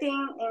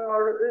affecting in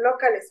our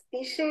local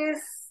species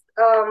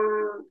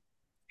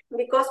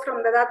because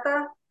from the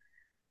data,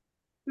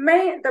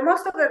 the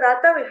most of the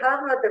data we have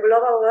at the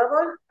global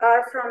level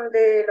are from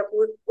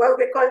what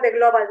we call the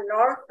global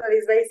north, that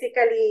is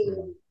basically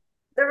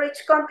the rich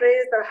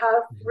countries that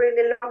have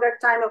really longer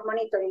time of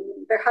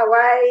monitoring. The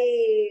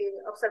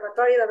Hawaii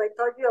observatory that I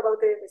told you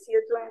about the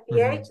CO2 and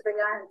pH, they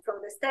are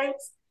from the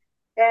States.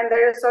 And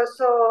there is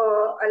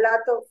also a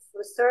lot of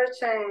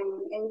research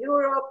in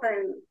Europe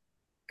and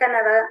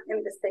Canada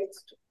and the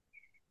States too.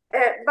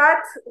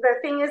 But the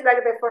thing is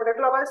for the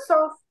global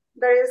south,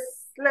 there is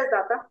less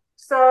data.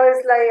 So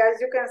it's like, as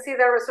you can see,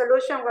 the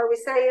resolution, what we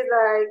say is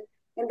like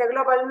in the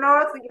global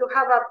north, you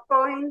have a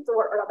point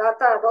or a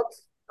data about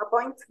a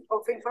point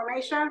of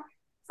information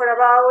for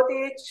about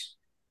each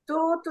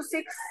 2 to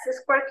 6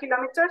 square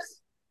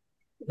kilometers,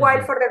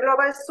 while for the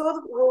global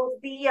south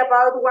would be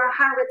about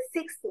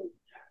 160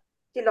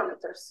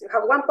 kilometers. You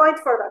have 1 point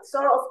for that.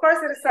 So of course,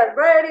 there is a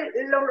very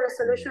low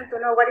resolution to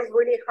know what is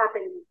really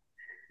happening.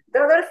 The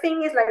other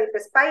thing is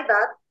despite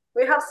that,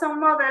 we have some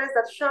models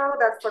that show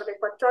that for the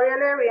equatorial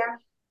area,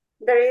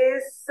 there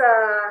is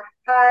a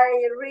high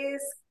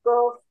risk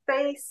of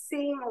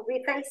refacing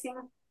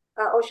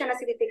ocean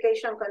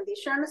acidification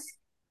conditions.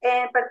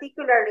 And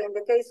particularly in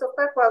the case of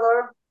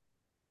Ecuador,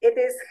 it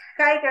is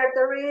higher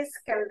the risk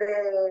and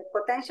the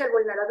potential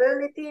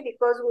vulnerability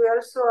because we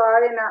also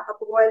are in an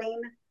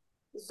upwelling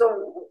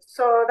zone.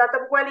 So that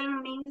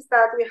upwelling means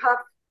that we have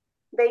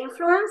the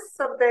influence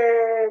of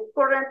the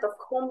current of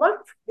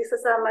Humboldt. This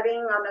is a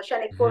marine and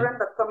oceanic current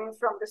that coming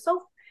from the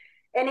south.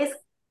 And it's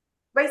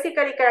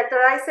basically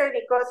characterized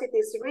because it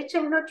is rich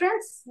in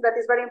nutrients. That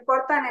is very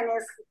important and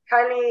is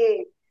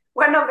highly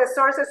one of the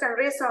sources and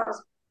reasons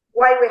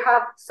why we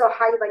have so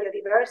high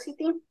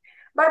biodiversity.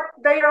 But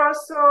there are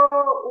also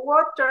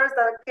waters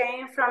that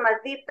came from a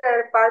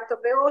deeper part of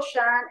the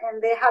ocean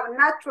and they have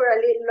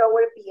naturally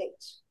lower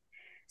pH.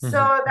 So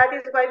that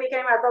is why it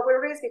became a double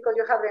risk because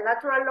you have the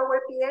natural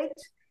lower pH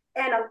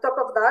and on top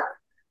of that,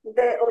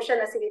 the ocean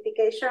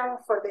acidification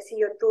for the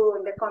CO2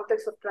 in the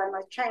context of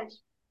climate change.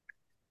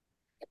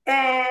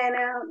 And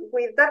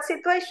with that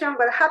situation,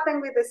 what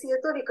happened with the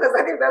CO2, because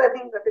that is the other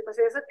thing that people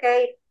say is,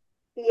 okay,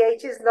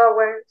 pH is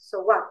lower,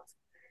 so what?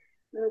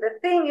 And the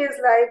thing is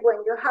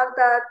when you have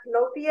that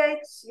low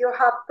pH, you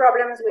have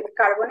problems with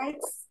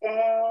carbonates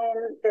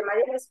and the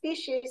marine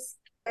species,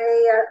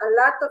 there are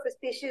a lot of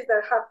species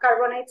that have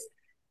carbonates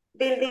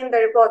building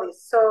their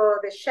bodies. So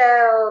the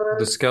shells.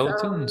 The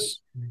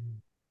skeletons?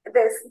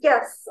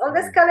 Yes, all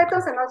the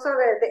skeletons and also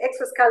the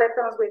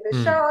exoskeletons with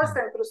the shells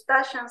and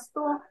crustaceans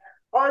too.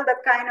 All the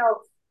kind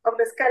of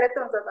the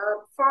skeletons that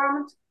are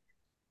formed.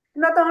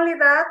 Not only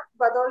that,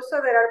 but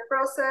also there are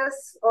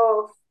processes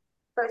of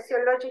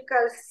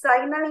physiological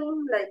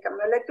signaling, like a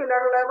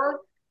molecular level,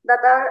 that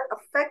are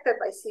affected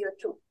by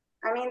CO2.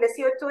 I mean, the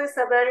CO2 is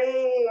a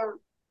very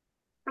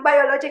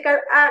biological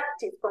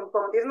active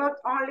compound. It's not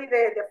only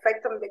the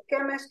effect on the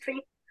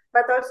chemistry,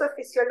 but also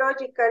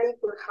physiologically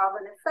could have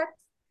an effect.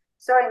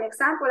 So an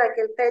example, I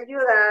can tell you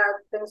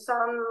that in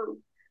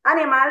some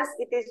animals,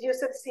 it is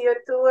used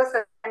CO2 as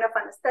a kind of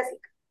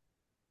anesthetic.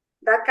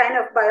 That kind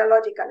of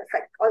biological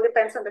effect, all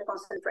depends on the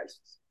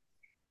concentrations.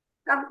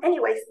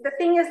 Anyways, the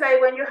thing is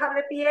when you have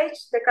the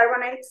pH, the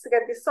carbonates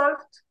get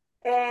dissolved.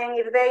 And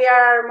if they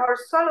are more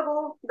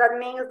soluble, that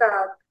means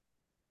that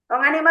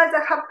on animals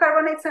that have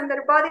carbonates in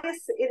their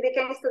bodies, it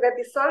begins to get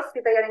dissolved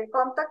if they are in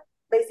contact.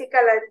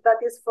 Basically, that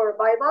is for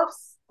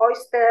bivalves,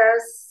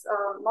 oysters,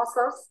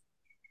 mussels.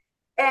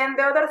 And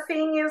the other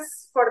thing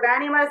is for the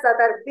animals that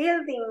are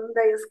building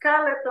their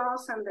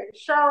skeletons and their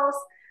shells,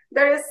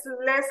 there is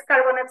less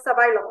carbonates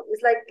available.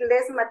 It's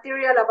less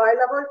material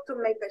available to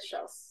make the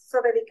shells.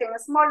 So they became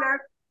smaller.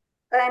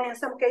 And in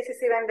some cases,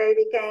 even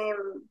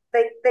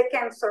they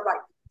can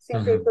survive.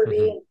 Simply it could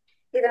be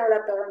even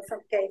later in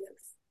some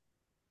cases.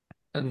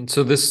 And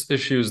so this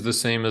issue is the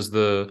same as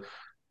the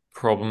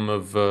problem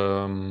of,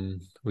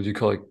 what do you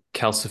call it,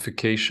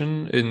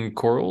 calcification in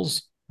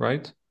corals,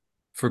 right?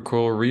 For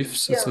coral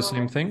reefs, it's the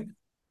same thing?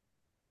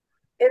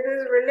 It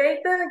is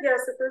related, yes,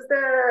 it is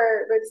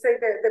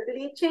the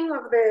bleaching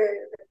of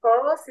the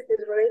corals. It is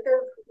related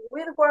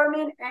with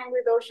warming and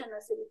with ocean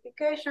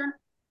acidification.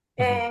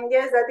 And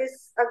yes, that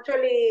is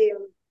actually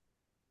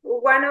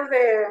one of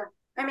the,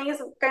 I mean,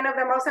 it's kind of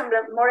the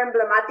more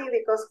emblematic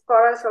because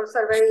corals also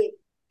are very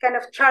kind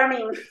of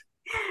charming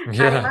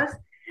Yeah. animals.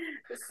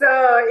 So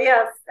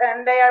yes,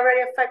 and they are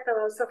very effective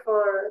also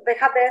for, they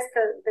have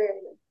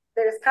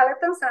their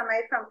skeletons are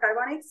made from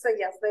carbonates. So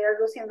yes, they are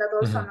using that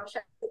also on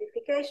ocean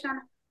acidification.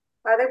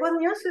 But the good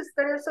news is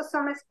there are also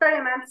some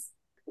experiments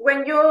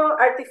when you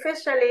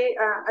artificially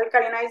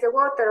alkalinize the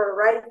water or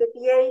raise the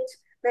pH,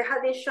 they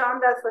have been shown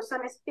that for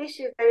some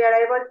species, they are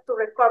able to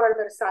recover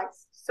their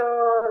size. So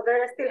they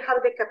still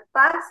have the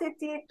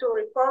capacity to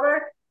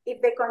recover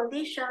if the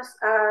conditions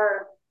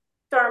are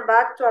turned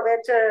back to a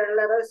better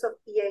levels of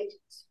pH.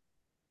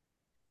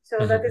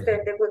 So that is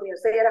the good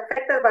news. They are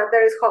affected, but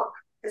there is hope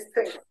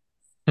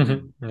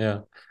still. Yeah.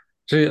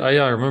 Actually,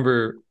 I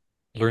remember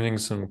learning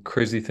some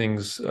crazy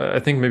things. I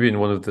think maybe in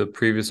one of the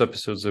previous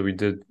episodes that we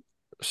did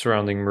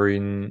surrounding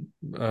marine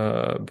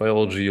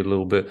biology a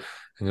little bit,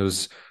 and it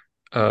was,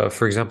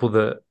 for example,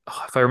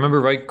 if I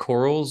remember right,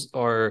 corals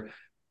are,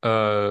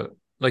 uh,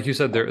 like you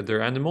said,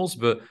 they're animals,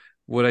 but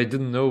what I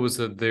didn't know was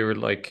that they were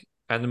like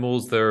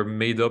animals that are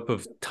made up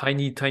of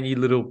tiny, tiny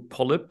little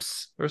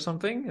polyps or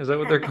something. Is that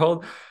what they're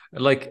called?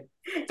 Like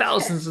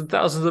thousands and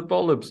thousands of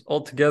polyps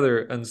all together,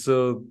 and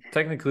so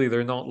technically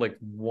they're not like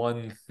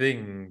one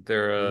thing.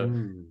 They're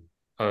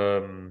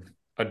um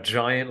a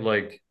giant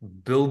like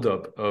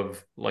buildup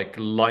of like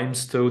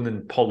limestone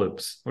and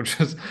polyps, which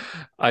is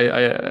I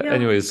Yeah.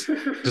 anyways,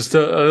 just a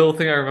little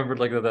thing I remembered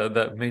like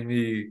that made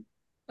me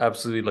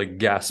absolutely like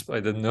gasp. I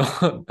didn't know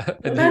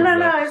any of No,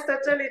 that. it's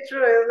totally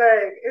true. It's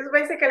like, it's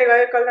basically what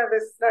you call them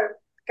this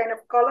kind of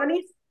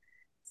colonies.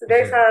 So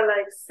these are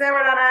like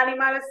several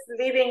animals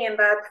living in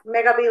that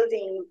mega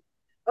building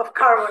of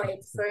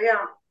carbonates. So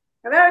yeah,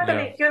 and they're Yeah.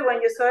 actually cute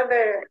when you saw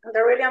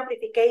the real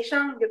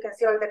amplification. You can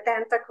see all the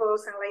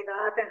tentacles and like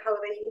that, and how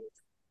they eat.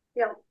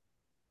 Yeah,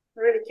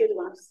 really cute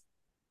ones.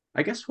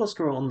 I guess whilst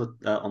we're on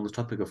the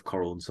topic of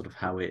coral and sort of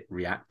how it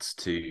reacts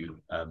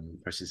to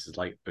processes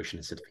like ocean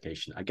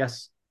acidification, I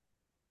guess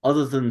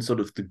other than sort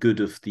of the good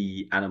of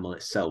the animal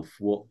itself,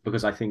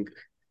 because I think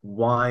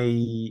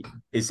why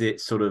is it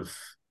sort of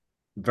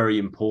very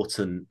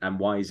important and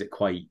why is it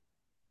quite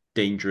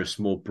dangerous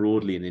more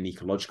broadly in an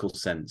ecological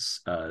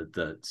sense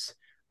that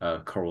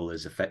coral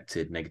is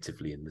affected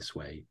negatively in this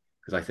way?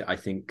 Because I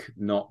think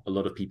not a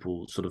lot of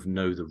people sort of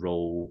know the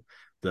role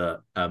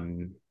that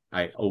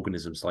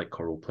organisms like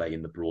coral play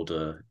in the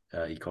broader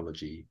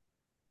ecology.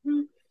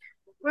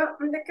 Well,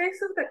 in the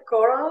case of the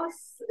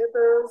corals, it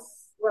is,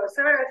 well,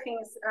 several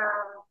things.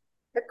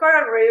 The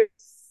coral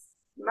reefs,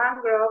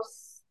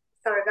 mangroves,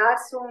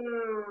 sargassum,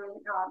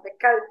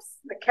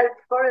 the kelp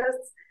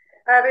forests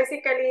are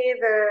basically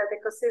the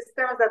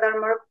ecosystems that are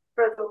more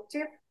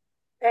productive,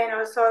 and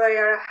also they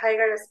are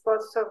higher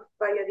spots of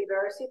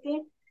biodiversity.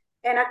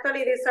 And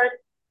actually, these are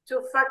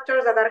two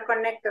factors that are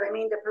connected. I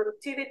mean, the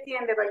productivity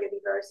and the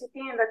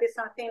biodiversity, and that is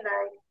something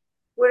like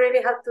we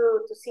really have to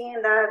see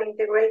in that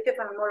integrative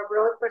and more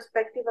broad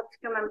perspective of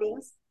human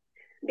beings,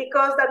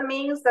 because that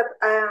means that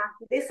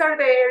these are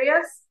the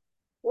areas.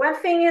 One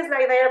thing is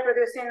like they are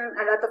producing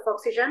a lot of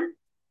oxygen,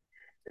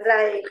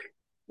 like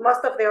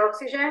most of the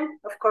oxygen.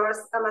 Of course,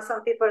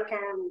 Amazon people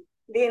can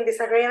be in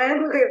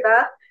disagreement with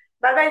that,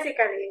 but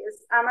basically,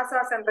 it's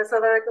Amazon's and the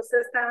other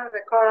ecosystems,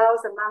 the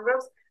corals, the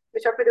mangroves,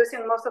 which are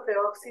producing most of the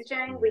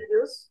oxygen we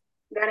use,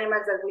 the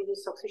animals that we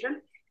use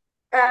oxygen.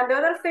 And the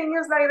other thing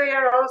is like they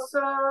are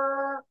also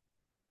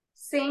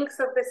sinks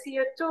of the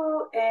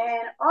CO2,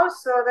 and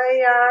also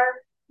they are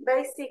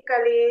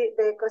basically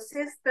the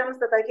ecosystems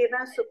that are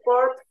given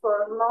support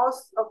for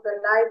most of the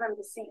life on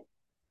the sea.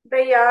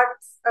 They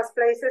act as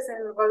places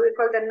in what we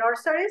call the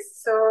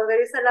nurseries. So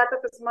there is a lot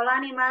of small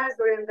animals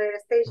during their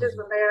stages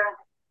when they are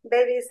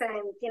babies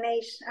and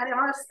teenage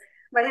animals.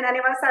 Marine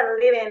animals are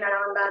living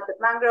around that, the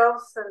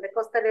mangroves and the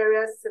coastal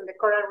areas and the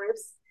coral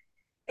reefs.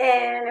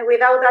 And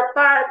without that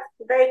part,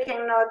 they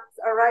cannot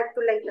arrive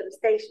to later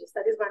stages.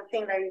 That is one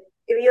thing. Like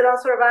if you don't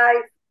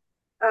survive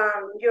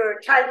your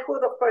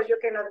childhood, of course, you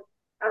cannot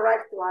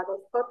arrive to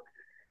adulthood.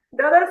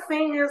 The other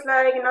thing is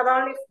like not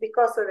only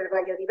because of the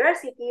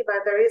biodiversity,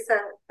 but there is a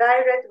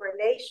direct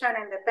relation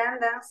and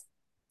dependence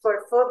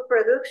for food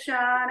production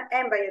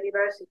and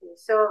biodiversity.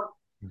 So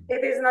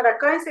it is not a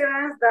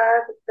coincidence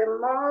that the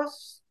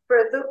most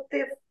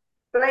productive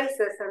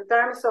places in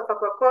terms of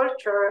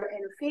aquaculture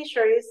and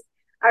fisheries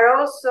are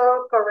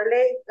also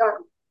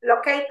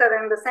located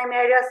in the same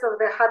areas of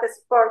the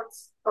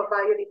hotspots of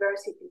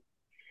biodiversity.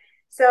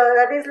 So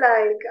that is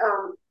like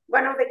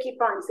one of the key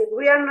points. If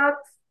we are not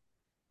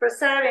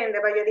preserving the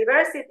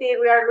biodiversity,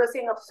 we are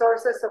losing of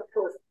sources of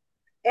food.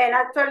 And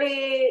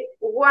actually,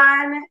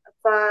 one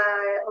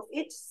of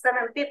each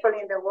 7 people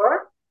in the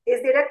world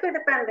is directly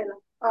dependent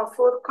on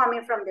food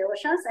coming from the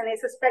oceans, and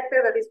it's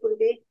expected that this will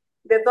be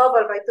the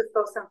double by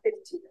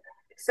 2050.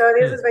 So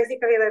this is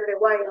basically the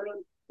why. I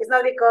mean, it's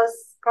not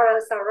because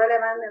corals are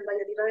relevant and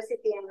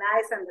biodiversity and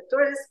nice and the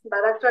tourists,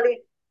 but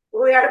actually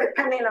we are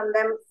depending on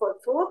them for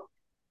food.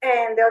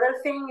 And the other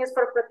thing is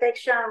for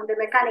protection, the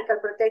mechanical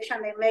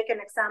protection. They make an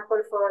example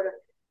for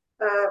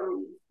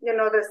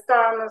the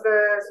storms,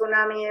 the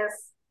tsunamis,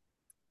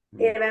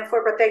 even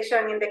for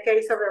protection in the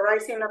case of the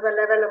rising of the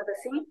level of the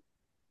sea.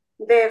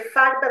 The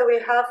fact that we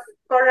have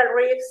coral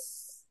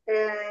reefs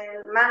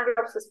and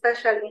mangroves,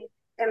 especially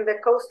in the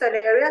coastal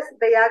areas,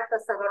 they act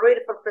as a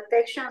barrier for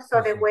protection,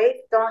 so the wave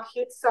don't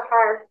hit so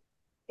hard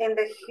in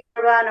the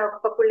urban or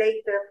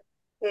populated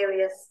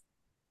areas.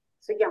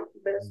 So yeah,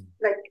 there's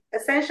like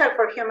essential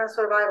for human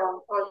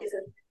survival, all these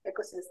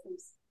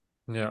ecosystems.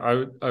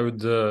 Yeah, I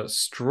would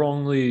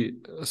strongly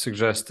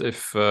suggest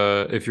if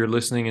you're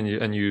listening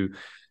and you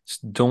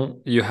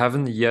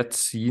haven't yet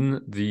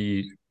seen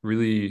the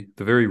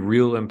very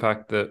real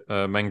impact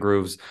that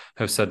mangroves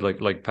have said,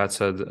 like Pat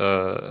said,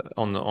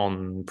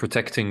 on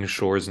protecting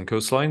shores and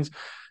coastlines.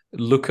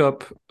 Look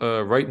up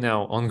right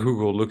now on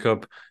Google. Look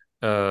up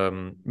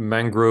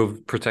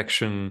mangrove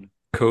protection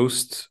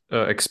coast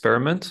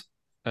experiment,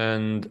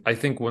 and I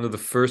think one of the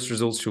first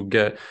results you'll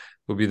get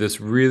will be this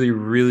really,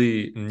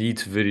 really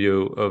neat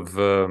video of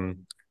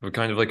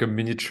kind of like a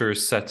miniature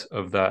set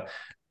of that.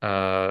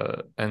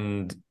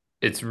 And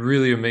it's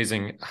really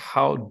amazing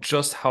how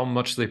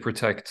much they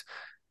protect.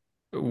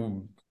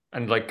 And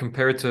like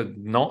compared to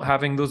not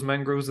having those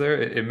mangroves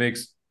there, it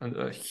makes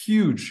a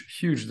huge,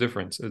 huge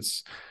difference.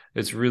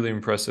 It's really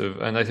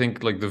impressive. And I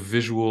think like the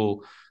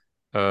visual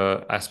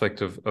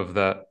aspect of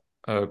that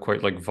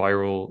quite like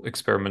viral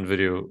experiment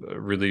video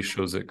really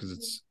shows it,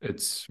 because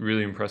it's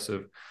really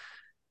impressive.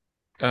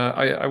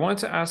 I wanted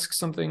to ask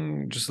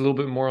something just a little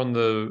bit more on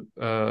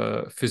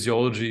the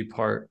physiology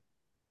part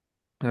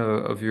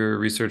of your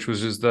research,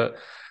 which is that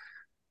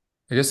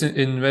I guess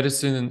in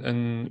medicine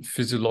and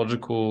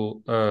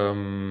physiological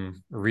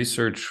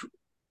research,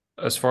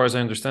 as far as I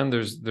understand,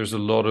 there's a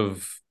lot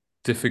of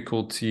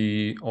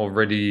difficulty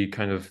already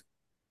kind of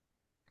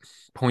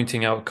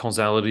pointing out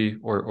causality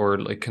or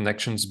like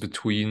connections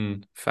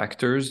between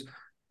factors.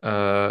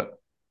 And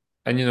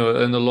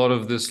and a lot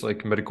of this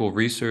like medical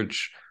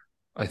research,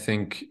 I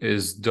think,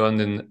 is done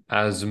in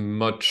as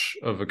much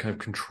of a kind of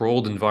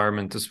controlled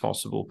environment as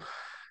possible.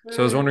 So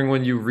I was wondering,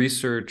 when you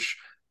research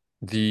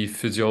the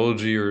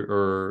physiology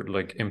or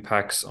like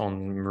impacts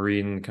on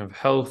marine kind of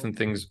health and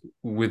things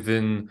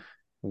within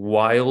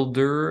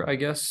wilder, I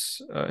guess,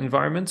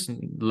 environments,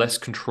 less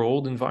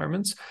controlled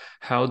environments,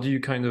 how do you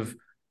kind of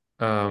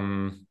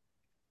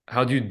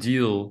how do you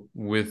deal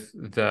with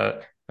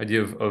that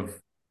idea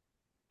of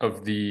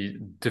the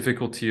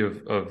difficulty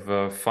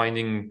of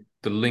finding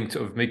the link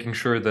of making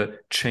sure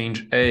that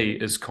change A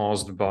is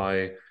caused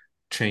by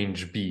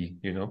change B,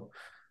 Yeah,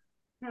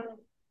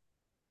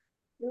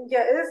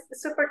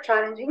 it's super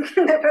challenging.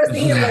 The first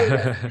thing is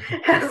like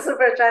it's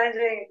super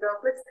challenging and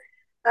complex.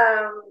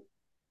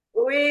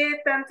 We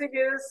tend to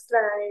use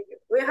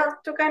we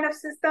have two kind of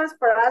systems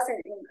for us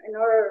in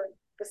our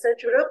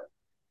research group,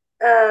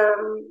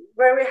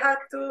 where we have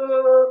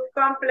two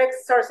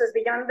complex sources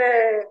beyond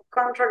the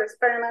control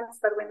experiments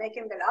that we make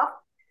in the lab.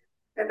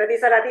 And that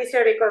is a lot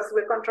easier because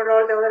we control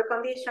all the other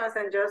conditions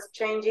and just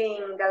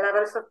changing the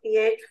levels of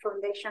pH,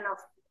 formation of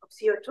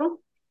CO2.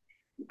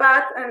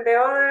 But on the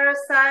other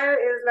side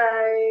is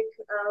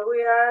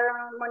we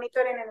are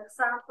monitoring an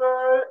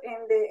example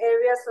in the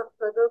areas of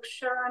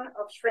production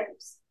of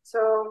shrimps.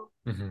 So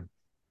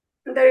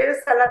there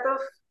is a lot of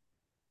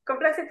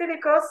complexity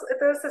because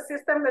it is a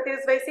system that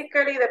is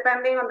basically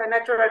depending on the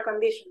natural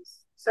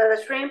conditions. So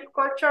the shrimp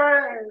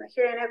culture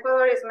here in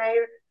Ecuador is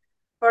made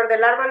for the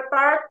larval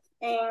part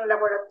in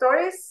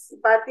laboratories,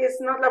 but it's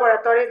not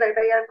laboratories like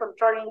they are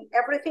controlling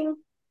everything.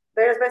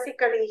 There's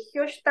basically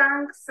huge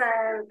tanks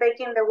and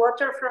taking the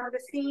water from the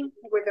sea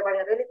with the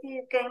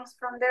variability gains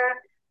from there.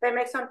 They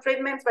make some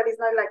treatments, but it's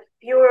not like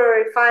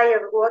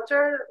purified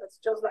water. It's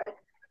just like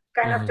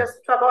kind of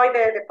just to avoid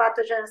the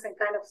pathogens and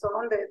kind of so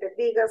on, the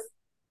biggest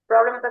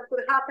problem that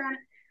could happen.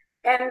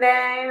 And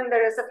then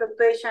there is a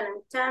fluctuation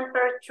in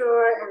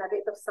temperature and a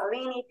bit of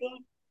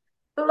salinity.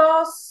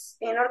 Plus,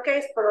 in our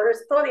case, for our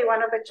study,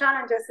 one of the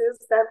challenges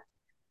is that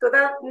to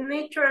that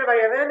natural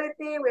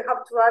variability, we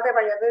have to add the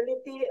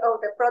variability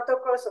of the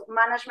protocols of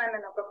management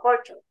and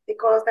aquaculture,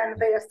 because then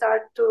they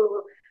start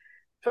to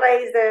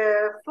place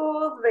the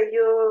food, they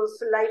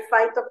use live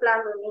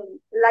phytoplankton,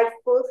 live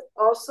food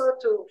also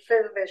to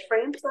feed the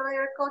shrimps that they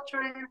are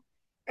culturing,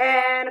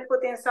 and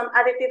put in some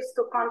additives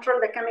to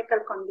control the chemical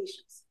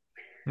conditions.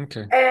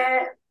 Okay.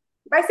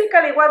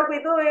 Basically, what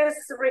we do is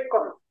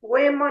record.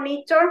 We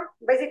monitor,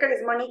 basically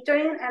it's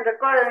monitoring and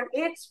recording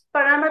each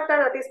parameter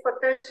that is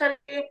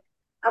potentially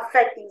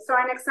affecting. So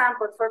an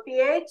example, for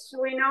pH,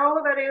 we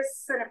know there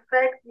is an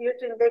effect due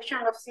to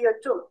injection of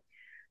CO2,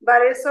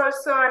 but it's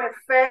also an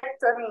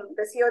effect,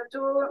 the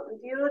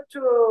CO2 due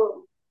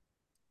to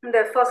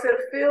the fossil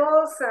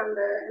fuels and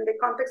in the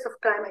context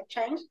of climate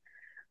change.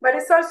 But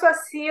it's also a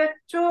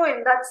CO2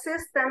 in that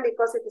system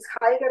because it is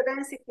higher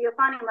density of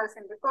animals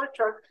in the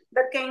culture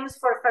that comes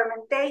for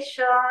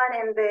fermentation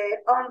and the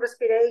own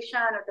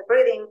respiration or the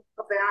breathing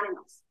of the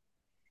animals.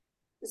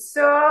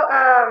 So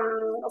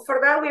for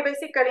that, we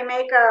basically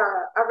make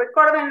a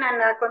recording and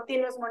a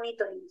continuous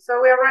monitoring. So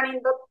we are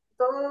running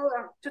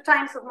two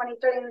times of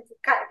monitoring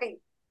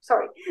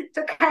sorry,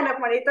 two kind of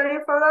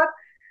monitoring for that.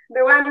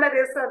 The one that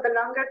is the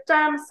longer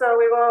term, so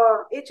we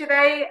go each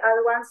day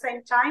at one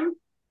same time,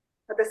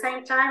 at the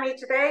same time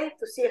each day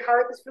to see how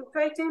it is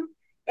fluctuating.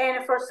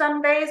 And for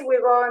some days, we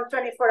go on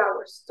 24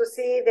 hours to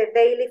see the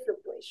daily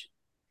fluctuation.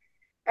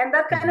 And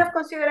that kind of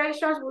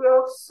considerations we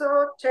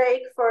also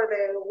take for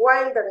the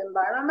wider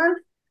environment.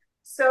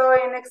 So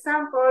in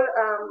example,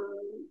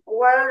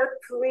 what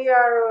we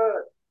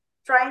are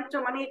trying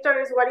to monitor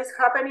is what is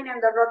happening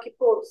in the rocky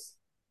pools.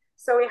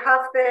 So we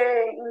have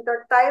the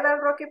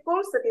intertidal rocky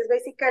pools, that is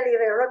basically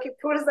the rocky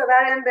pools that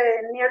are in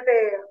near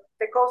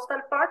the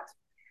coastal part.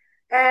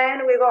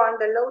 And we go on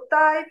the low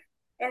tide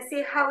and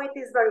see how it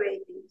is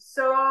variating.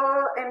 So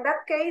in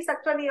that case,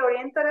 actually our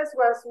interest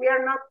was we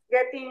are not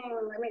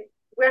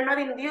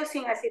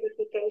inducing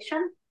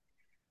acidification,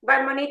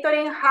 but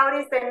monitoring how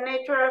is the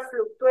natural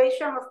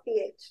fluctuation of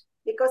pH.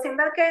 Because in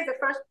that case, the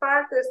first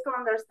part is to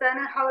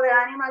understand how the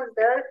animals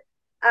there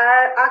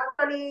are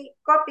actually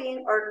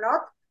coping or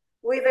not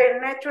with the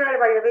natural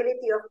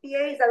variability of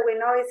pH that we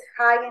know is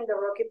high in the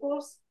rocky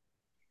pools.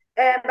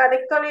 But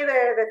actually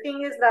the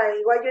thing is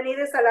like what you need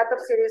is a lot of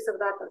series of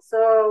data.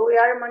 So we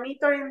are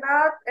monitoring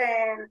that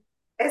and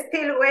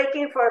still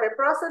waiting for the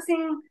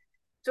processing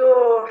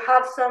to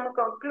have some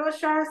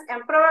conclusions,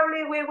 and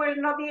probably we will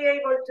not be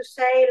able to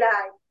say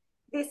like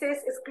this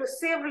is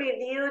exclusively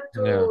due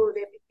to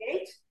the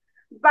pH,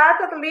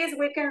 but at least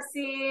we can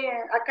see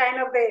a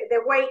kind of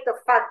the weight of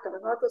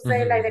factors, not to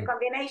say like the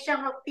combination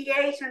of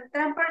pH and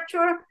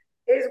temperature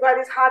is what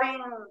is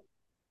having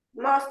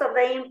most of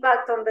the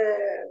impact on the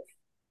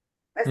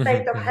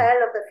state of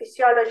health of the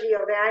physiology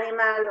of the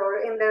animal or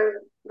in the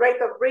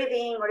rate of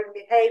breathing or in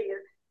behavior.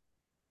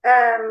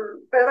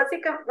 But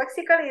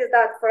basically is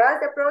that for us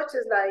the approach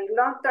is like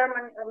long-term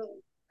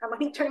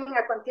monitoring,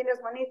 a continuous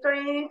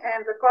monitoring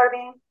and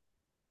recording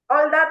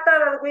all data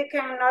that we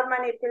cannot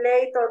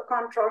manipulate or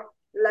control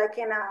like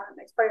in an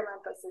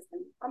experimental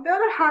system. On the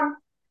other hand,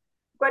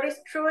 what is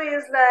true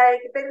is like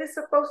there is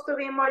supposed to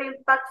be more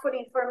impactful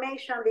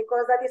information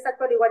because that is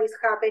actually what is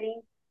happening.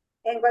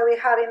 And what we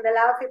have in the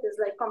lab, it is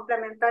like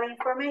complementary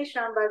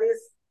information, but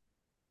it's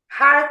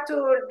hard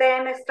to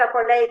then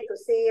extrapolate to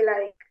see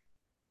like,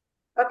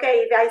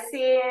 okay, if I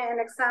see an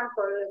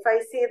example, if I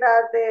see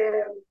that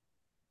the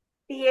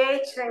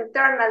pH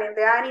internal in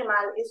the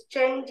animal is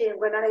changing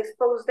when I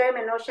expose them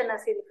in ocean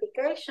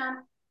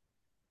acidification,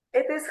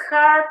 it is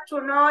hard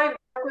to know if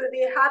that could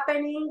be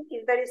happening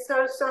if there is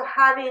also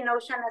heavy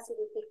ocean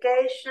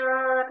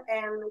acidification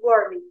and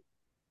warming.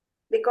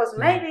 Because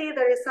maybe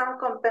there is some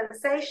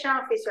compensation,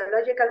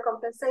 physiological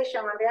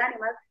compensation on the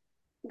animal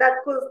that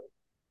could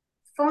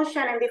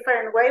function in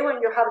different way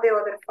when you have the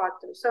other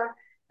factors. So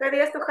the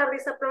idea is to have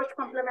this approach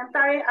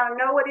complementary and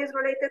know what is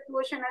related to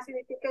ocean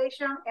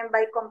acidification, and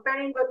by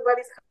comparing with what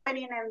is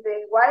happening in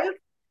the wild,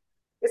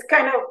 it's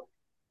kind of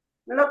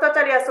not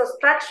totally a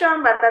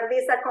subtraction, but at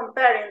least a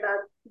comparing that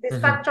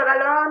this factor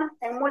alone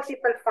and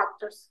multiple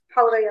factors,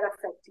 how they are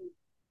affecting.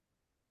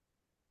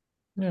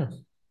 Yeah.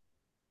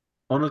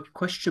 On a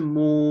question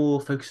more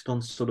focused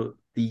on sort of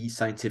the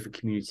scientific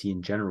community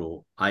in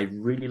general, I'd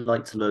really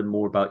like to learn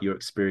more about your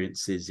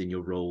experiences in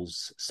your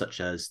roles, such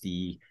as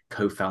the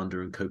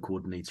co-founder and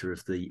co-coordinator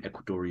of the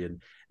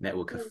Ecuadorian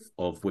Network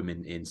of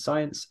Women in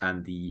Science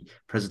and the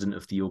president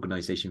of the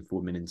Organization for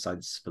Women in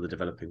Science for the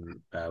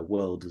Developing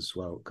World as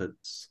well.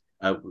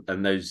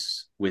 And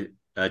those, with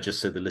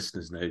just so the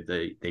listeners know,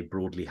 they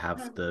broadly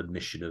have the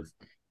mission of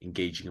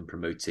engaging and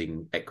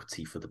promoting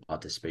equity for the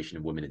participation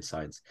of women in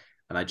science.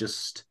 And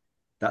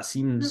that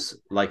seems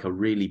like a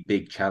really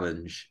big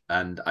challenge,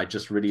 and I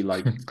just really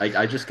like.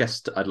 I just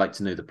guess I'd like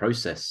to know the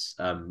process,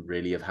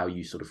 really, of how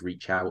you sort of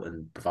reach out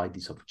and provide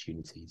these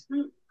opportunities.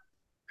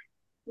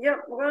 Yeah,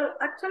 well,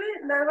 actually,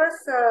 that was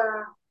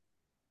a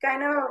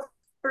kind of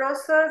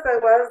process that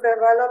was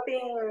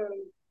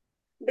developing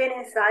being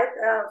inside.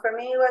 For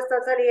me, it was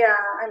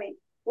totally.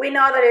 We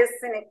know there is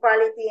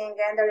inequality and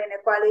gender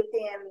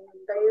inequality, and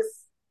there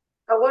is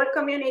a world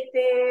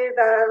community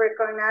that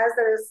recognizes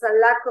there is a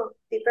lack of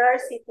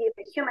diversity,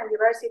 the human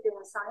diversity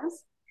in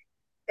science.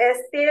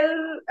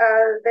 Still,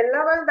 the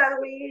level that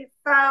we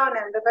found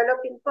in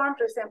developing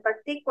countries, and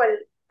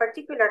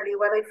particularly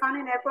what I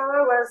found in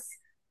Ecuador, was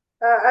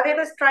a bit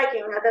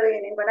striking at the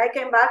beginning. When I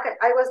came back,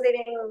 I was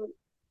living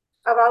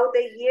about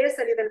 8 years,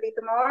 a little bit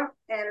more,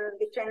 and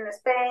between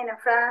Spain and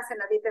France and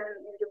a bit in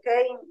UK,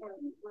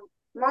 and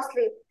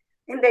mostly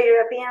in the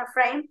European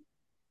frame.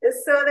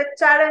 So the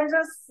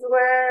challenges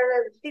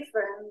were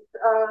different.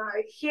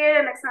 Here,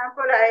 an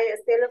example I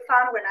still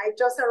found when I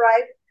just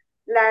arrived,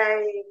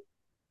 like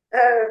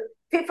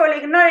people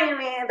ignoring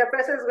me in the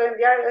process when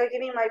they are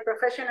giving my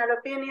professional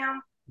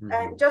opinion,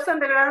 and just on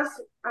the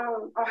grounds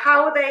on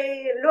how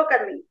they look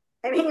at me.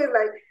 I mean, it's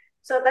like,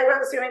 so they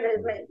were assuming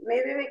that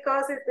maybe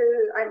because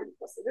I'm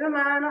a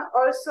woman.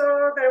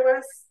 Also, there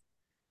was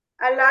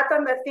a lot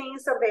on the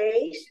things of the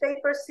age they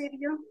perceive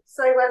you.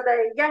 So it was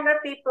the younger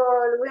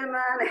people, women,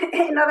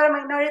 and other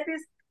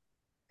minorities.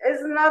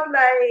 It's not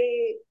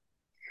like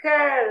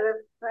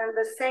heard in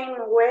the same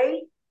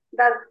way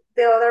that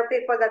the other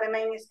people that the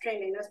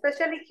mainstreaming.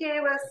 Especially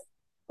here was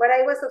what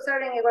I was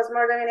observing. It was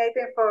more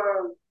dominating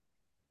for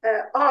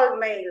all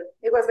male.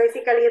 It was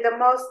basically the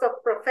most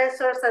of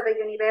professors at the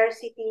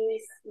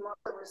universities,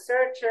 most of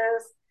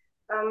researchers,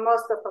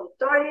 most of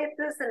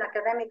authorities and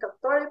academic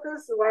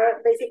authorities were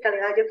basically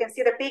that. You can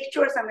see the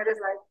pictures, and it is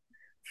like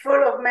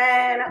full of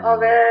men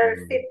over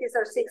 50s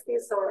or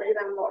 60s or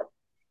even more.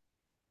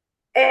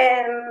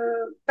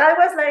 And that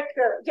was like,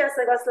 yes,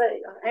 it was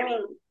like, I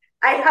mean,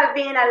 I have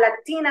been a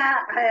Latina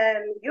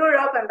in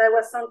Europe, and there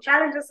was some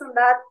challenges on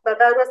that, but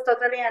that was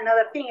totally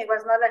another thing. It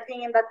was not a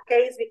thing in that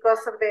case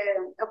because of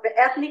the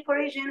ethnic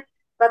origin,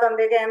 but on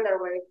the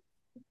gender way.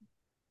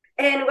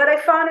 And what I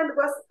found it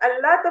was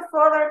a lot of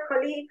other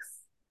colleagues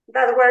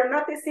that were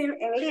noticing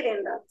and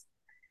leading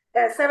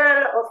that.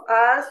 Several of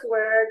us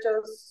were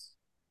just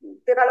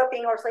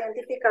developing our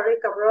scientific career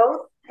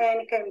abroad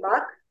and came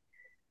back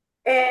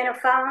and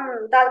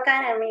found that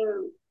kind of, I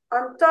mean,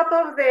 on top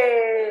of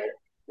the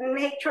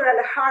natural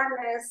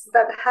hardness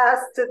that has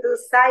to do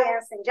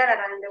science in general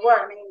in the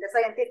world. I mean, the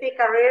scientific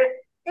career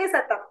is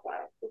a tough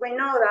part. We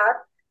know that.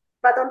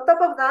 But on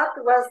top of that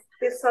was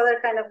this other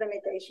kind of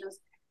limitations.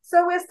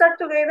 So we start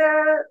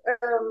together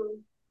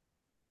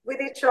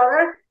with each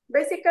other.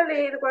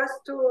 Basically, it was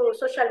to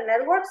social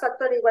networks.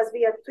 Actually, it was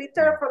via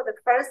Twitter for the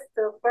first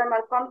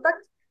formal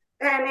contact.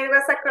 And it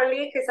was a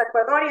colleague, she's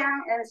Ecuadorian,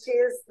 and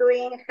she's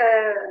doing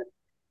her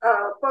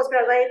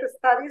postgraduate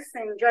studies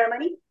in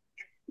Germany.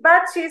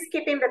 But she's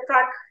keeping the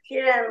track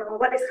here and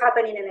what is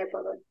happening in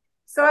Ecuador.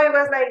 So it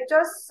was like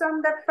just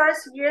on the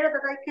first year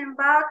that I came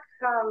back,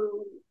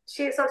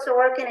 she's also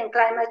working in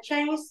climate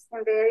change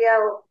in the area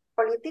of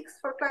politics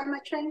for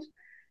climate change.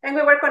 And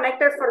we were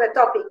connected for the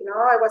topic, you know,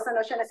 I was on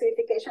ocean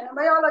acidification and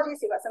biology,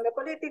 she was in the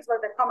politics,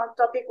 but the common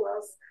topic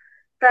was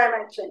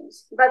climate change.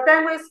 But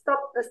then we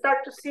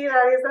start to see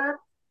that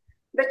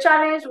the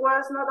challenge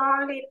was not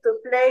only to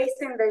place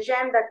in the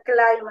agenda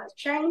climate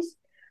change,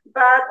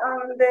 but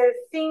on the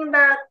thing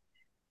that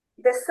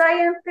the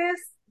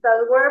scientists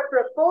that were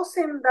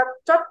proposing that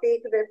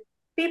topic, the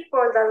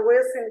people that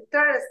was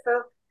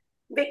interested,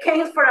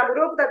 became for a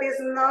group that is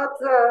not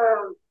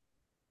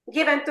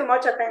given too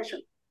much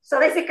attention. So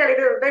basically,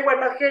 they were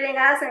not hearing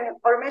us, and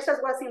our message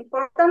was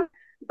important,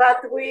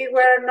 but we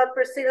were not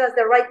perceived as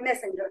the right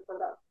messenger for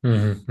that.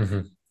 Mm-hmm,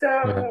 mm-hmm.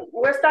 So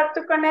we start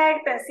to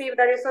connect and see if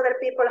there is other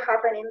people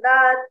happening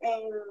that.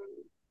 And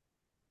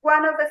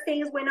one of the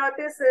things we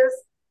notice is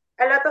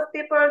a lot of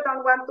people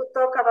don't want to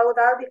talk about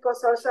that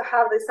because also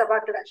have this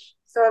backlash.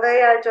 So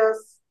they are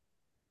just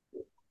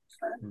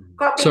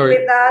copying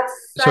with that.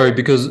 Sorry,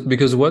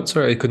 because what?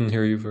 Sorry, I couldn't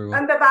hear you very well.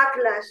 And the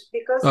backlash,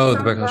 because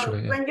the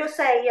backlash, when you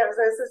say, yes,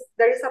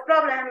 there is a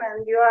problem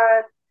and you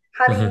are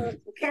having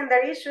gender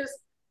issues,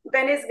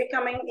 then it's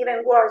becoming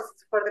even worse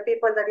for the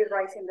people that is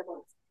raising the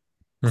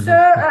voice.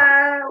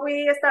 So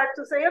we start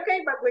to say,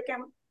 okay, but we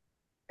can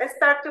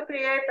start to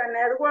create a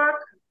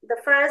network. The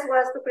first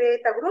was to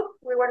create a group.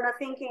 We were not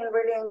thinking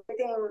really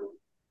anything.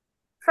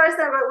 First,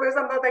 there was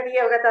about the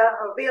idea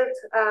of build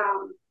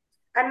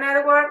a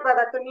network, but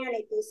a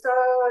community. So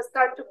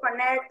start to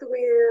connect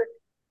with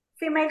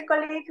female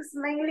colleagues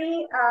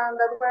mainly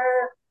that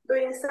were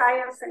doing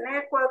science in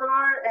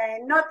Ecuador,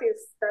 and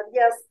notice that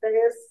yes,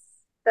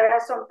 there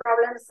are some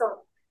problems of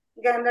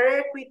gender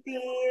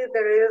equity.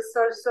 There is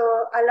also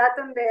a lot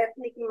on the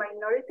ethnic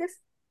minorities.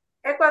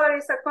 Ecuador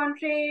is a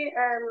country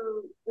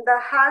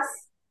that has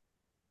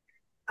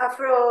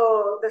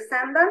Afro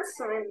descendants,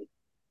 I mean,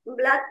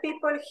 Black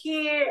people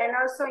here, and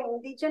also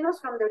indigenous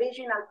from the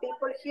original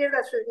people here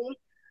that should be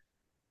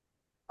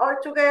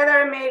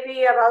altogether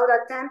maybe about a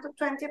 10 to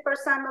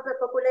 20% of the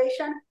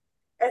population.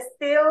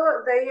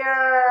 Still, they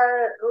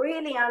are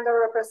really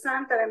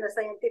underrepresented in the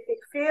scientific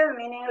field,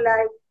 meaning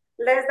like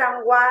less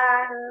than 1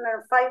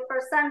 or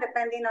 5%,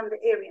 depending on the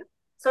area.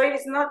 So it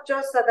is not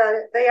just that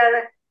they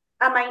are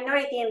a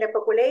minority in the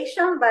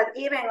population, but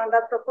even on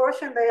that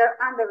proportion, they are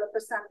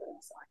underrepresented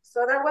in science.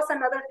 So that was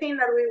another thing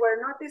that we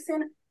were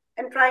noticing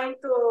and trying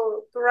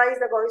to raise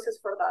the voices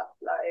for that.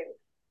 Like,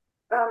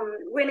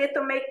 we need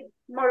to make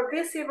more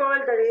visible.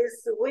 There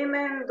is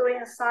women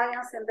doing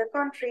science in the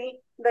country.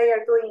 They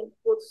are doing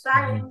good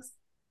science.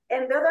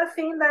 And the other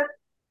thing that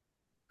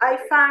I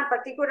found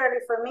particularly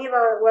for me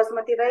that was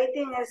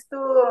motivating is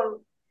to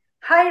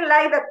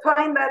highlight the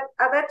point that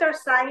a better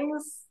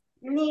science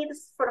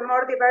needs for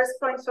more diverse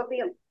points of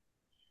view.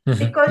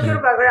 Because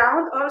your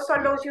background also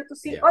allows you to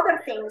see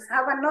other things,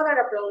 have another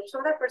approach,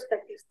 other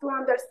perspectives, to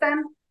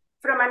understand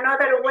from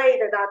another way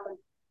the data.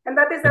 And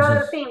that is the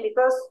other thing,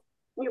 because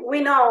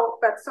we know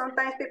that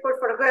sometimes people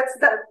forget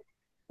that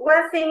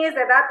one thing is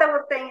the data we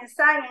obtain in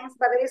science,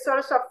 but there is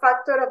also a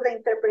factor of the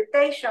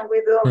interpretation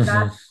we do of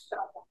that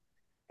data.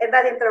 And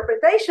that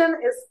interpretation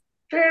is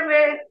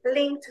clearly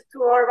linked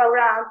to our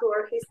background, to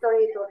our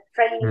history, to our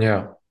training.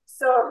 Yeah.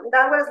 So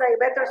that was like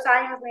better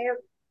science needs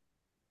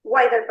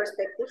wider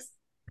perspectives.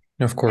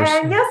 Of course.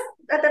 And yes,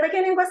 at the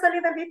beginning was a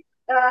little bit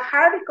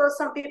hard because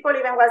some people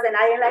even was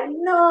denying, like,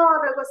 no,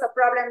 there was a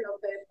problem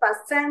of the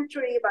past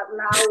century, but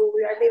now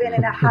we are living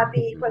in a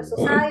happy, equal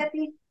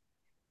society.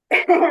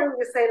 And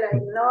you say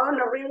like, no,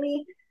 not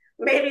really.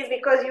 Maybe it's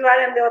because you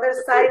are on the other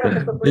side of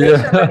the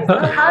population that is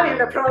not having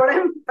the Yeah.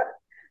 problem. But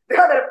the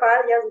other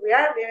part, yes, we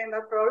are living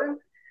the problem.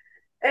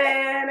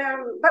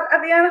 And but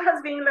at the end, it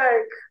has been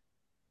like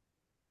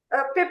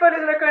people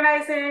is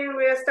recognizing.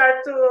 We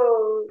start to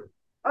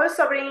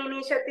also bring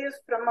initiatives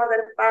from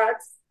other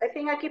parts. I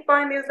think a key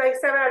point is like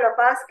several of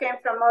us came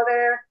from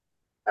other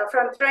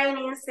from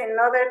trainings in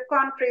other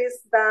countries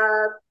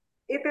that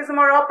it is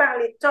more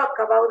openly talk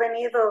about the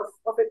need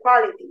of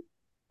equality.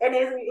 And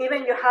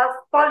even you have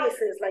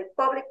policies, like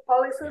public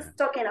policies,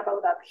 talking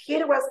about that.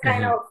 Here was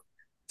kind of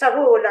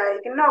taboo,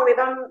 like, no, we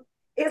don't,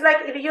 it's like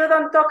if you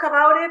don't talk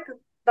about it,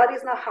 that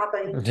is not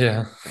happening.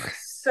 Yeah.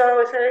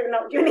 So,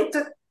 no, you need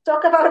to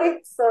talk about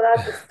it so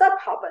that it stop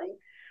happening.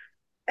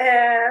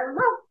 And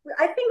well,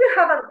 I think we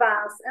have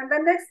advanced. And the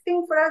next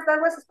thing for us, that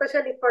was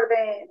especially for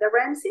the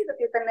REMSI, that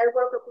is the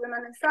Network of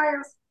Women in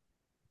Science.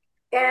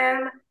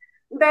 And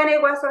then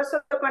it was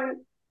also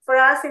for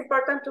us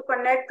important to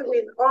connect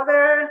with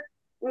other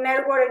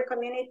network and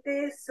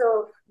communities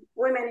of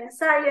women in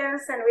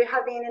science. And we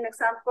have been an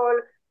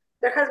example,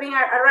 there has been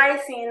a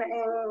rising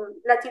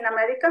in Latin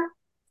America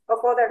of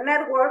other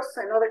networks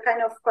and other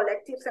kind of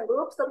collectives and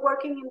groups that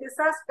working in this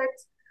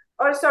aspect.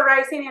 Also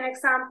rising in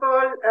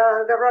example,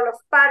 the role of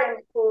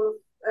parenthood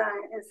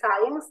in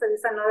science. That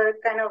is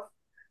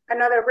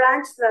another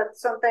branch that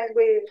sometimes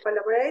we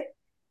collaborate.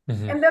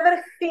 And the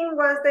other thing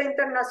was the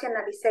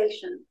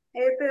internationalization.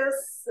 It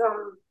is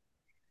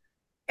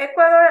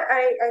Ecuador,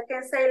 I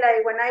can say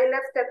like when I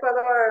left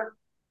Ecuador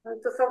in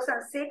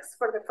 2006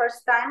 for the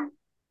first time,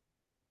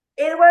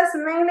 it was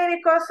mainly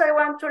because I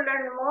want to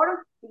learn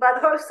more,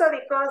 but also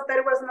because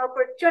there was no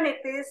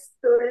opportunities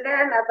to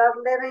learn at that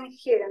level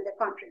here in the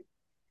country.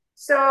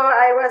 So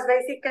I was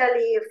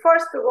basically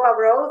forced to go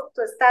abroad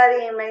to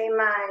study my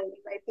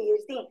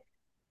PhD.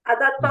 At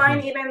that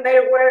point, even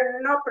there were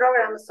no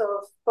programs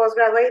of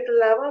postgraduate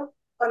level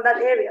on that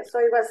area. So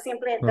it was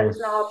simply, there is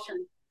no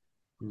option.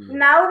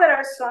 Now there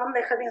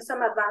have been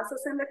some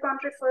advances in the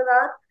country for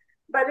that,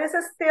 but it's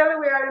still,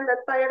 we are in the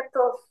part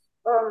of,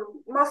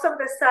 most of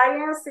the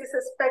science is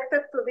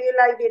expected to be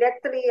like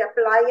directly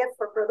applied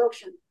for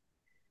production.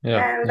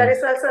 And there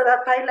is also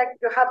that part, like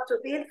you have to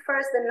build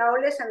first the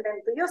knowledge and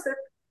then to use it,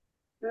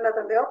 not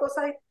on the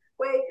opposite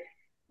way.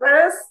 But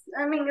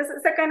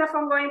it's a kind of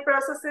ongoing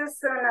processes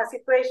in a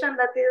situation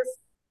that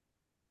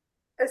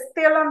is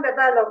still on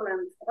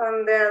development,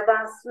 on the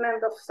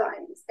advancement of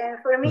science. And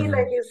for me,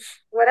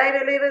 what I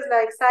believe is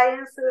like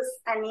science is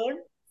a need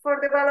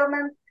for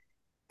development.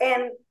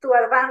 And to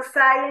advance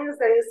science,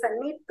 there is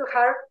a need to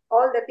have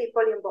all the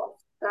people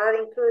involved. That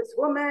includes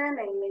women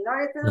and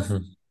minorities.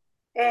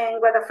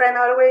 And what a friend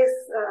always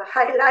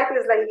highlights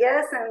is like,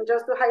 yes, and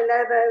just to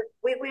highlight that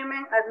we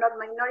women are not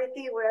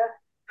minority, we're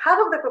half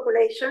of the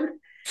population.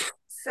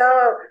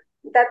 So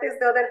that is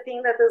the other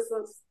thing that is,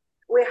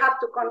 we have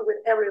to come with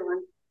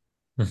everyone.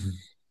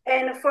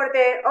 And for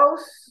the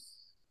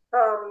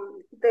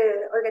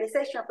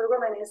Organization for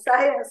Women in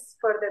Science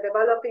for the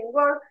Developing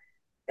World,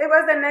 it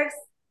was the next,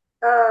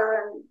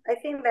 I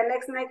think the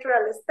next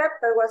natural step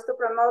that was to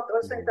promote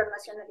also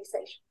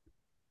internationalization.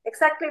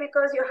 Exactly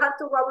because you have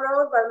to go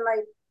abroad, but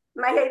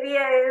my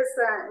idea is,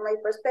 my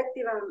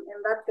perspective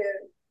in that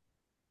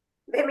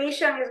the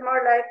mission is more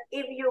like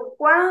if you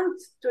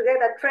want to get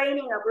a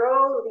training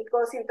abroad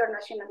because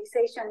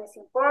internationalization is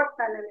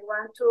important and you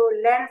want to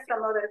learn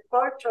from other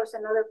cultures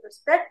and other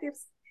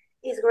perspectives,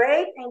 is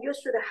great and you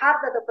should have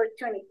that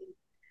opportunity.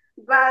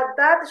 But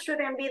that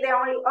shouldn't be the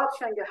only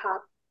option you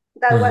have.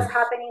 That was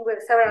happening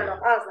with several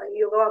of us. Like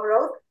you go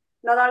abroad,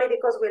 not only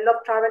because we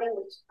love traveling,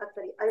 which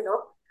actually I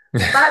love,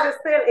 but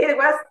still it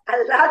was a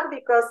lot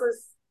because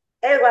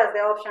it was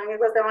the option, it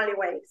was the only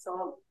way.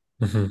 So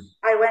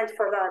I went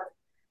for that.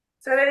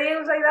 So the idea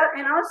was like that,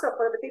 and also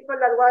for the people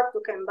that want to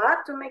come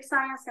back to make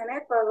science in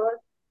Ecuador,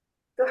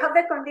 to have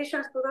the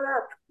conditions to do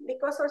that.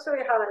 Because also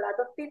we have a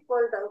lot of people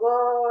that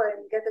go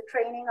and get the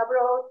training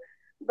abroad,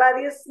 but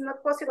it's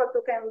not possible to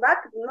come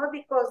back, not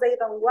because they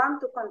don't want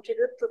to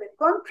contribute to the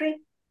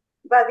country,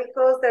 but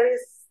because there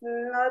is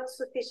not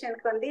sufficient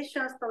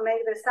conditions to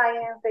make the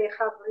science they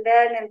have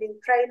learned and been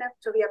trained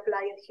to be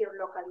applied here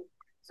locally.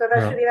 So that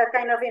should be a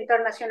kind of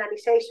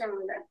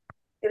internationalization.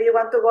 If you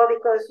want to go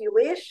because you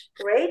wish,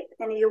 great.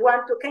 And if you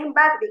want to come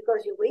back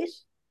because you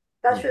wish,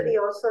 that should be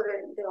also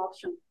the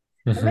option.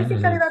 And basically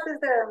that is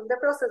the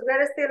process. We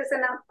are still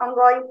in an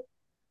ongoing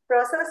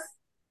process.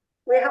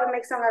 We have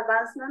made some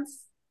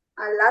advancements,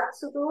 a lot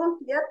to do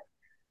yet.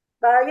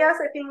 But yes,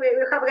 I think we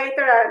have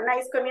later a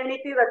nice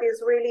community that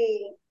is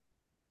really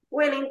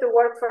willing to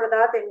work for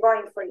that and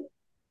going for it.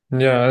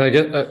 Yeah, and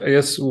I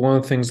guess one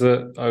of the things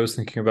that I was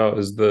thinking about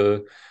is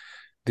the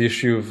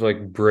issue of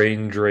like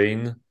brain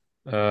drain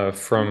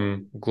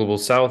from Global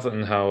South,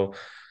 and how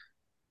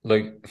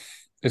like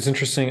it's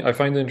interesting. I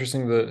find it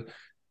interesting that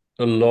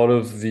a lot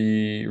of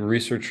the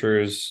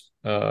researchers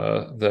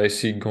that I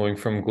see going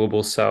from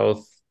Global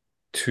South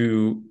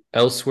to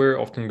elsewhere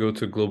often go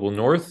to Global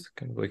North,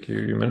 kind of like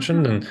you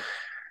mentioned,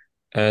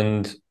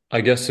 and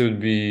I guess it would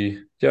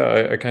be,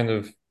 yeah, I kind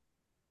of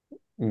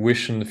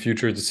wish in the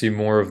future to see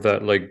more of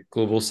that, like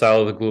global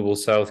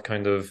south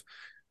kind of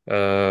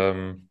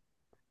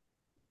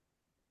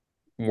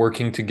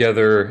working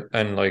together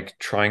and like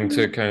trying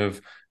to kind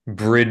of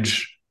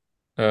bridge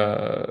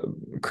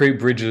create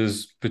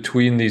bridges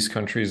between these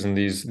countries and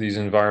these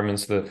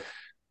environments that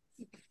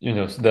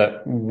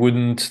that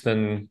wouldn't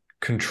then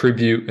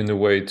contribute in a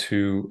way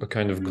to a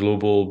kind of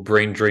global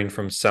brain drain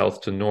from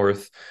south to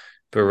north,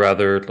 but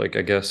rather, like,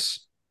 I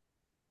guess,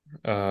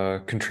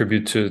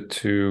 contribute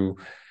to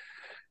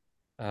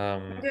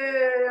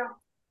Yeah.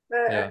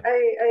 yeah.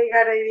 I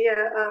got idea.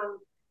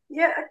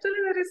 Yeah,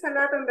 actually, there is a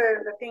lot on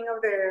the thing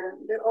of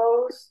the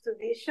O's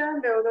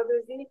division, the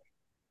OWD,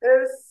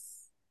 is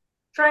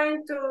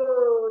trying to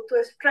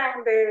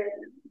strengthen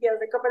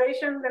the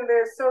cooperation and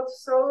the South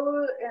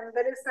Soul, and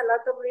there is a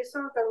lot of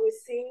reasons that we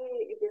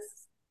see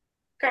this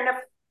kind of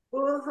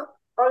good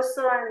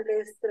also in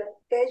the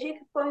strategic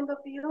point of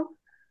view,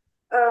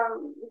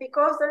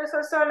 because there is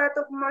also a lot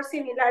of more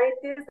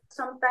similarities that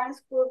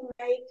sometimes could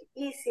make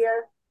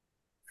easier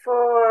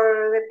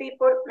for the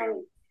people.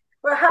 And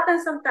what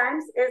happens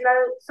sometimes is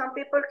that some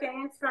people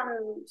came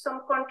from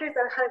some countries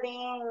that have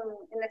been,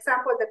 an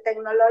example, the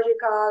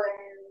technological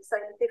and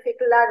scientific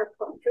lack of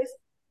countries,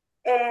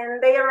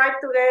 and they arrive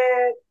to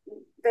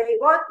they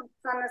got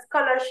some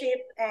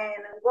scholarship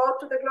and go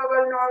to the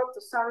global north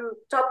to some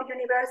top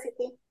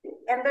university,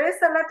 and there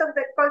is a lot of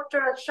the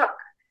cultural shock,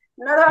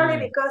 not only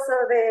because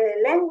of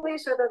the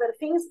language or other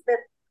things, but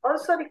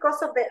also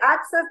because of the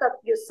access that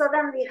you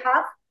suddenly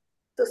have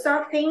to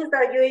some things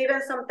that you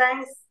even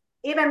sometimes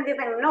even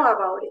didn't know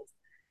about it.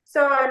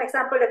 So an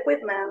example,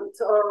 equipment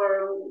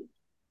or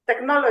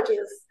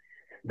technologies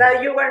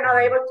that you were not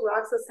able to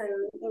access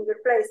in your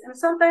place. And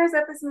sometimes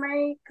that is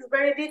makes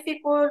very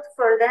difficult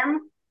for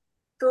them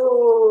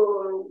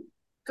to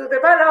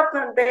develop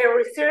their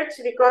research,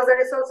 because there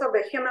is also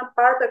the human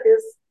part that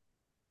is,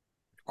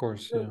 Of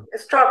course, yeah.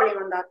 struggling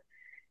on that.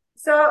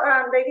 So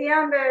the idea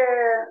on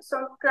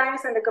some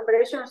clients and the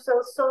cooperation,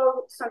 so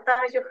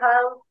sometimes you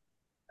have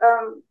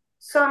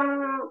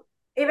some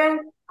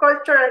even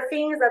cultural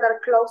things that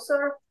are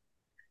closer.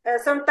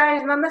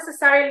 Sometimes not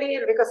necessarily,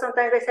 because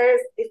sometimes they say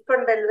it's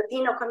from the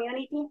Latino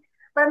community,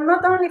 but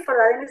not only for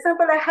that. For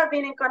example, I have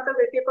been in contact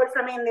with people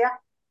from India,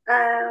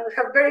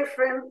 have very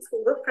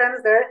good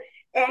friends there,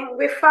 and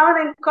we found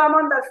in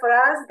common that for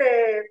us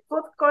the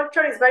food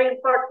culture is very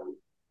important.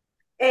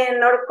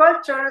 In our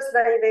cultures,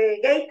 like the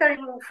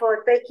catering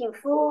for taking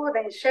food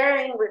and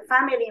sharing with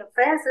family and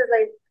friends is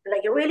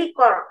like really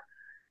core.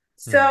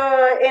 So,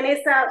 and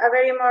it's a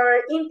very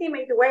more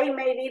intimate way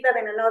maybe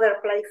than in other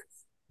places.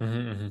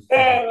 And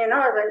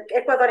like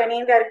Ecuador and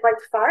India are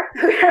quite far.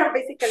 We are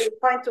basically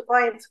point to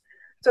point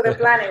to the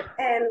planet.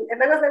 And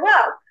I was like,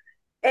 wow.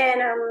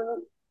 And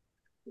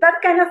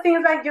that kind of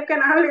thing, like you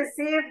can only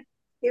see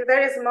if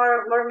there is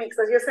more mix.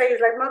 As you say,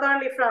 it's like not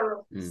only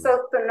from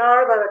south to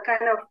north, but a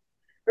kind of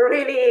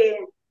really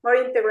more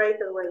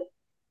integrated way.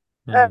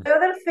 The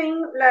other thing,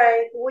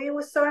 like we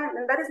saw,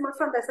 and that is more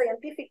from the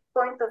scientific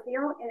point of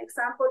view, an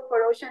example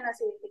for ocean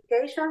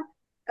acidification.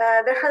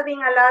 There has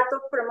been a lot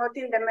of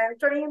promoting the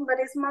mentoring, but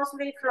it's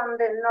mostly from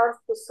the north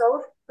to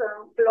south,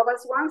 global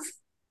ones.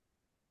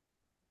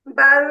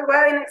 But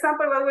an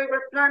example what we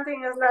were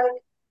planting is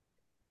like,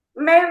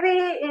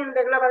 maybe in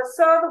the global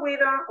south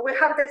we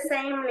have the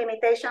same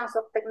limitations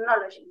of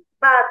technology,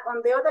 but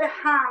on the other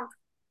hand,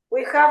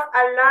 we have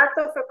a lot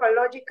of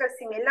ecological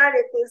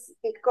similarities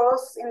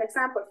because, in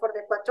example, for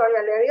the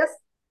equatorial areas,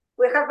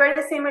 we have very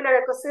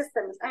similar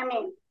ecosystems. I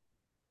mean,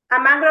 a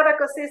mangrove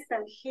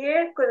ecosystem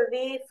here could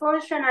be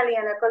functionally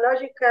and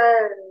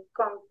ecologically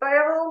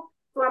comparable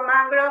to a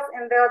mangrove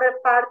in the other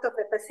part of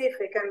the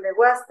Pacific and the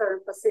Western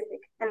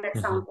Pacific, an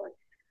example.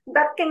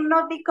 That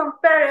cannot be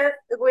compared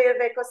with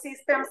the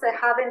ecosystems I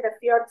have in the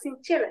fjords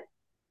in Chile.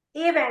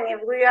 Even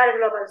if we are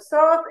global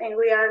south and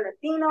we are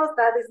Latinos,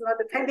 that is not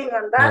depending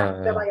on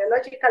that. The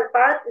biological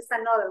part is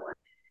another one.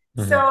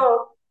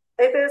 So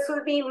it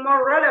should be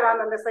more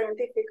relevant on the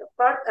scientific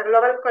part, a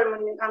global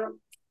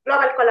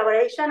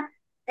collaboration,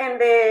 and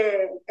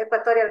the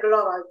equatorial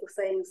global, to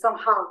say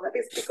somehow. That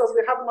is because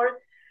we have more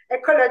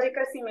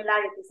ecological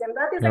similarities. And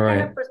that is the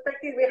kind of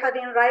perspective we have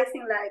been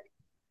rising, like,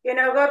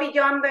 go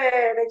beyond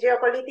the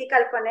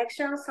geopolitical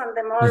connections on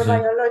the more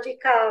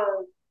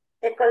biological,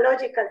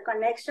 ecological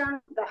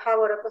connection that have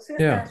our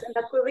ecosystems, and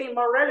that could be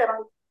more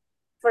relevant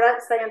for that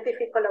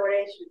scientific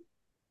collaboration.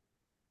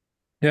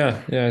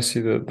 Yeah, I see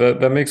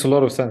that makes a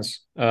lot of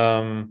sense.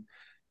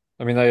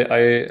 I mean,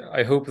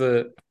 I hope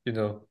that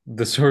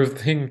this sort of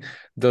thing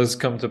does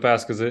come to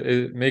pass, because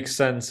it makes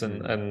sense,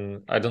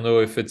 and I don't know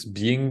if it's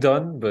being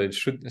done, but it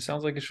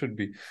sounds like it should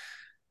be.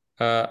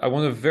 I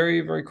want to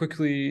very, very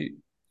quickly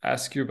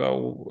ask you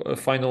about a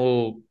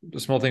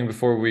small thing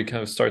before we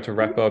kind of start to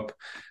wrap up,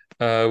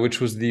 which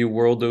was the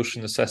World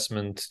Ocean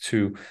Assessment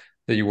 2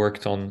 that you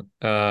worked on,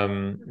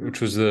 which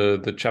was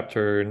the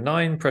chapter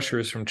 9,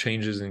 Pressures from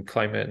Changes in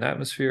Climate and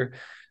Atmosphere.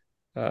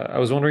 I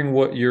was wondering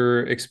what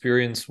your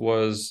experience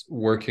was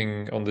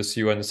working on this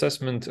UN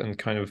assessment, and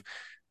kind of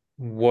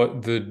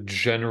what the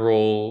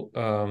general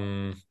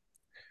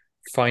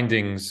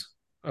findings,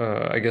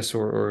 I guess,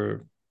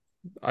 or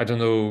I don't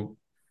know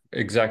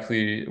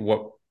exactly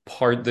what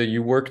part that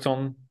you worked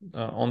on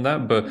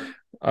that, but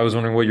I was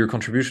wondering what your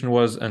contribution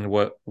was and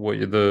what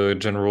the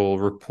general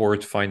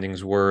report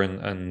findings were,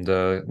 and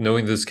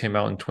knowing this came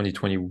out in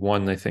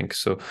 2021, I think,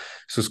 so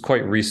it's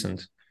quite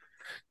recent.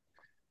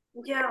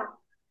 Yeah.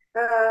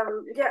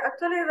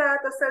 Actually, that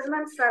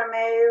assessments are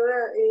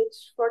made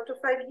each 4 to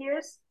 5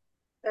 years.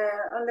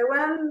 On the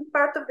one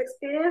part of the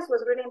experience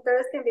was really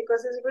interesting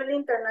because it's really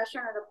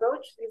international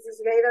approach. This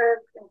is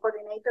gathered and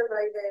coordinated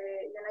by the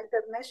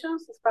United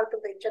Nations as part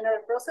of the general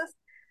process.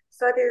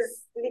 So it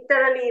is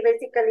literally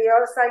basically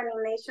all signing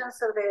nations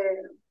of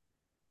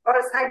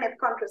all signed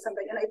countries in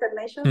the United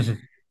Nations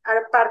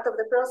are part of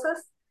the process.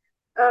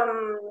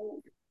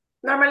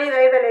 Normally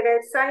they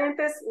delegate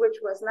scientists,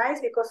 which was nice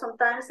because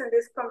sometimes in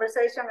this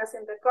conversation, as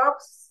in the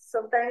COPs,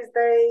 sometimes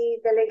they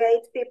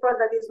delegate people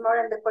that is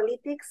more in the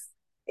politics,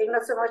 and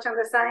not so much on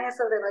the science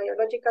of the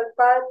biological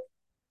part.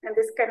 And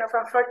this kind of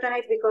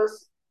unfortunate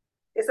because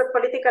it's a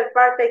political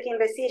part taking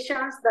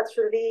decisions that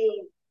should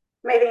be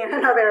made in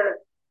another,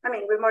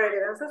 with more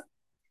evidences.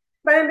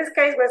 But in this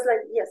case was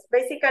like, yes,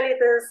 basically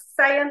the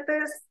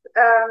scientists,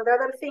 the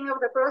other thing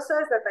of the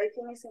process that I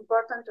think is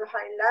important to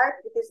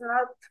highlight, it is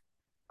not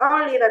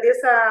only that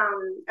it's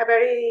a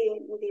very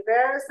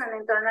diverse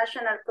and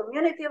international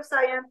community of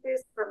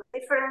scientists from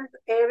different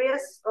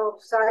areas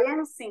of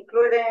science,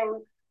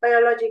 including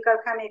biological,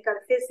 chemical,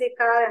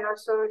 physical, and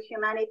also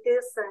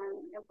humanities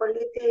and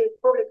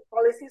public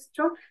policies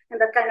too, in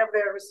that kind of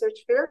the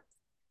research field.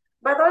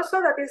 But also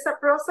that it's a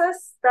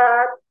process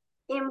that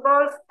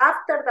involves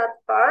after that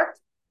part,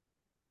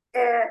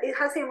 it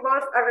has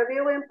involved a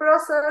reviewing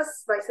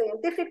process by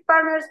scientific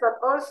partners, but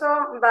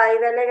also by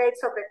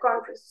delegates of the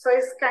countries. So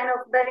it's kind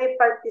of very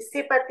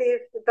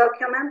participative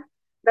document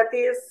that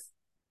is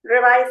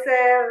revised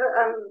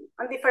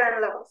on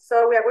different levels.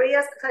 So we agree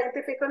as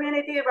scientific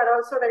community, but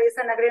also there is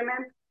an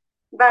agreement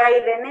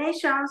by the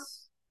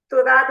nations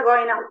to that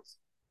going out.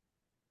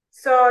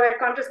 So the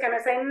countries can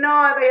say,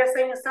 no, they are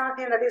saying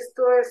something that is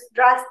too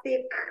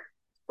drastic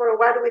for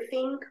what we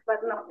think, but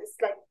no, it's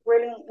like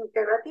really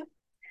integrative.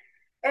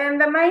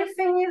 And the main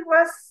thing it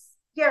was,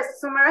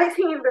 yes,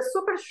 summarizing in the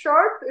super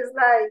short is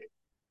like,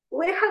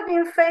 we have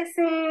been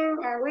facing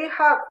and we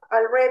have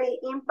already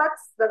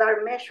impacts that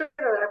are measured,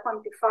 that are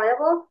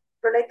quantifiable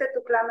related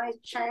to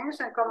climate change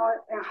and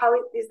how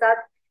is that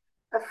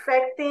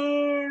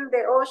affecting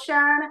the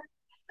ocean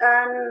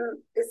and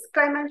its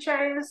climate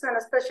change and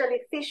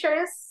especially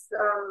fisheries,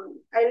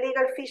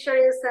 illegal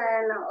fisheries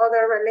and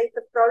other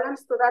related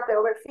problems to that, the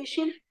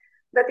overfishing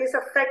that is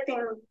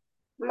affecting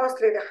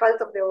mostly the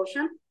health of the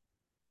ocean.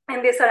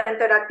 And these are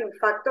interacting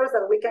factors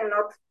that we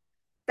cannot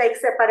take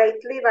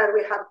separately, but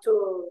we have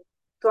to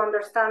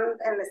understand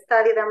and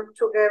study them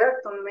together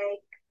to make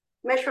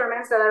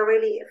measurements that are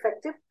really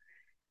effective.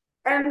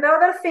 And the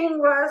other thing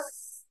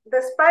was,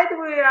 despite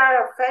we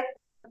are affected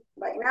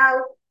by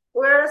now,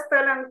 we're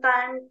still in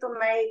time to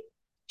make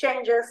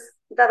changes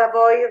that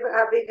avoid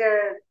a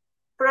bigger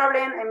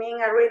problem.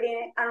 Are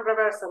really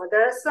unreversible.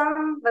 There are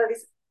some that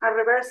is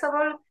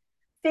unreversible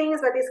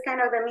things that is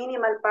kind of the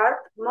minimal part.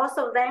 Most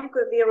of them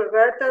could be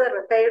reverted,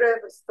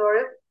 repaired,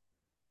 restored.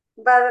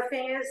 But the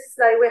thing is,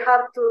 like, we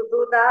have to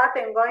do that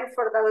and going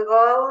for the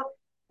goal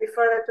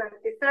before the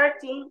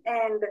 2030.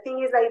 And the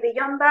thing is, like,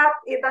 beyond that,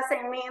 it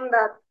doesn't mean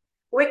that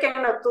we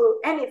cannot do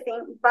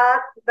anything,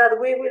 but that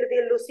we will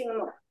be losing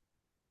more.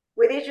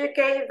 With each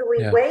decade,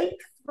 we wait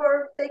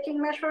for taking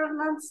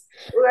measurements,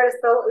 we are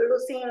still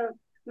losing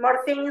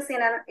more things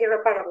in an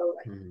irreparable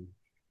way.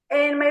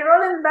 And my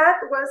role in that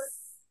was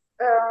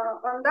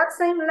on that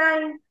same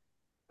line,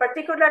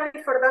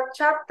 particularly for that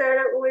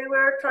chapter, we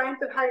were trying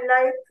to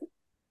highlight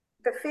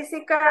the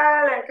physical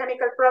and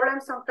chemical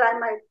problems on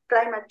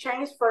climate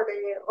change for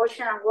the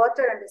ocean and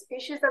water and the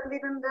species that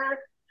live in there,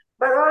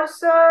 but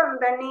also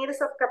the needs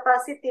of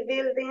capacity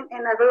building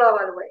in a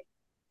global way.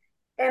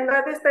 And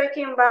that is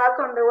taking back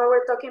on the way we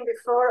were talking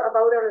before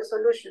about the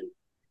resolution.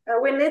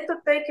 We need to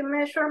take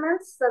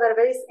measurements that are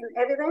based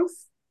in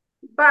evidence,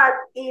 but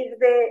if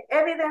the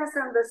evidence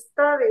and the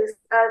studies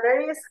are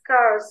very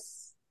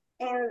scarce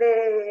in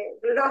the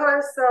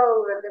global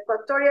south and the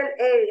equatorial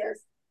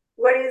areas,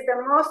 where is the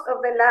most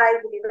of the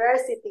life,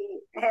 diversity,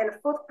 and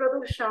food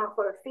production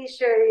for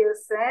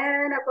fisheries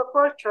and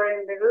aquaculture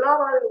in the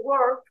global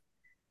world,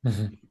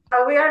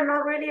 we are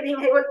not really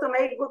being able to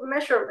make good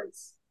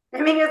measurements.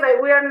 It's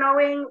like we are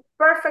knowing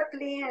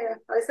perfectly,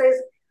 I say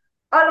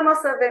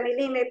almost at the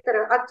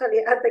millimeter, actually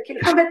at the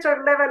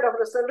kilometer level of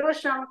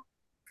resolution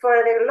for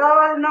the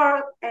global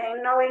north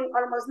and knowing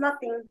almost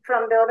nothing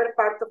from the other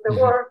part of the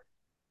world,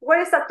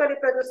 where is actually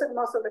producing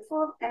most of the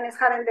food and is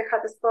having the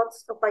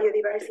hotspots of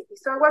biodiversity.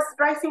 So it was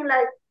rising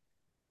like,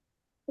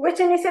 which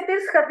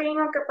initiatives have been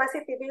on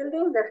capacity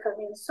building? There have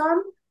been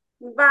some,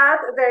 but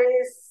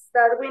there is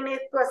that we need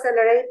to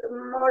accelerate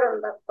more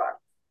on that part.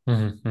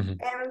 And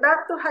that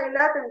to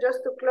highlight and just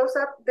to close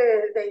up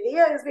the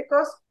idea is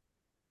because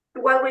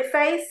what we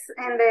face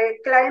in the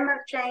climate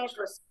change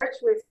research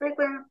with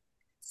frequent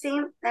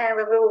seen when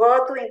we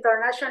go to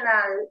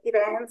international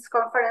events,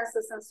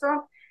 conferences, and so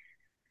on,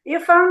 you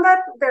found that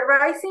the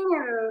rising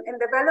and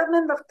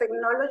development of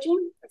technology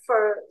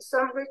for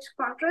some rich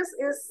countries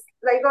is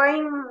like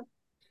going,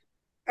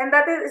 and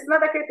that is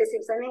not a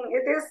criticism. I mean,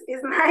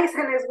 it's nice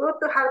and it's good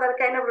to have that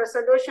kind of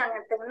resolution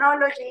and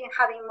technology,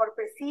 having more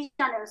precision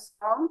and so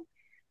on.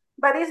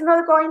 But it's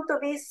not going to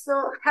be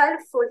so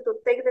helpful to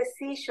take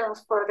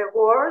decisions for the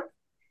world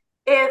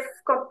if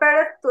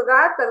compared to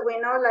that we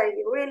know like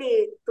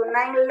really to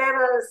 9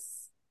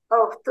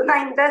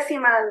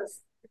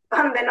 decimals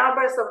on the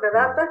numbers of the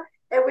data,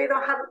 and we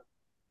don't have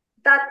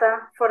data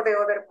for the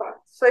other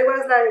parts. So it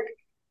was like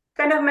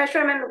kind of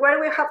measurement where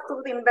we have to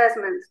do the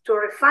investment to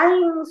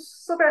refine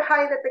super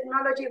high the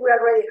technology we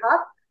already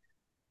have,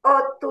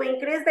 or to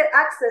increase the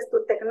access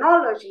to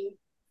technology,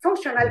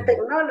 functional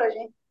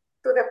technology,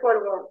 to the whole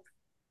world.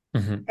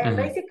 And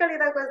basically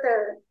that was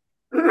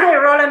my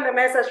role and the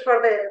message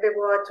for the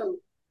world.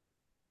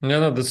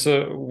 No, that's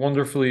a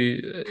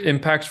wonderfully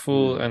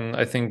impactful and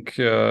I think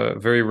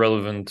very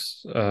relevant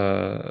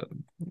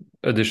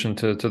addition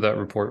to that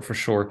report for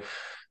sure.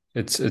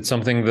 It's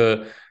something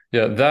that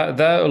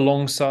that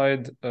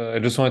alongside I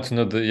just wanted to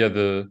know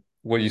the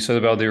what you said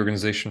about the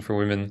Organization for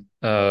Women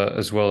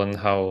as well, and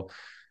how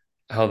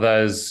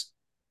that is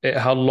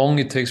how long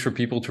it takes for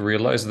people to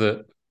realize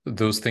that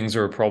those things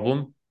are a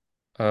problem,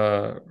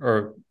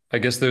 or I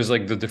guess there's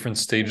like the different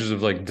stages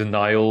of like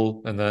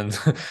denial and then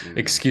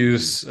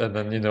excuse and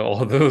then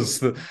all of those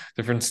the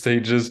different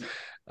stages.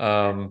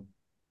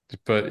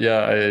 But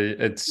yeah,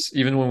 it's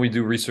even when we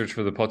do research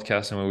for the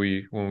podcast and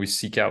when we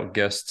seek out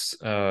guests,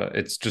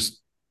 it's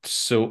just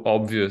so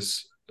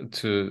obvious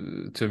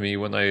to me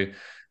when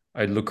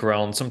I look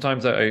around.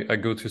 Sometimes I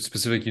go to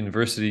specific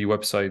university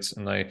websites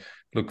and I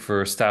look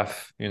for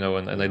staff, and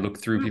I look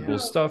through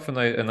people's stuff and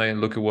I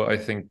look at what I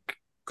think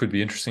could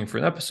be interesting for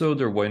an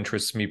episode, or what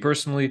interests me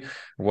personally,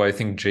 or what I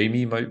think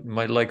Jamie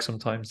might like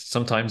sometimes.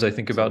 Sometimes I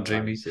think about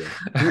Jamie.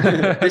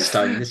 Yeah. this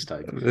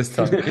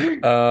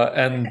time.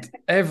 And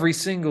every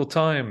single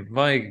time,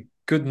 my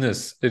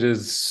goodness, it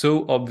is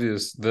so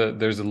obvious that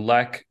there's a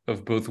lack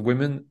of both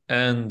women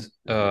and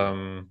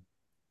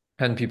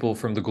people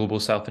from the global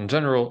south in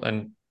general,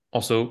 and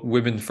also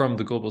women from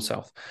the global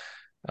south.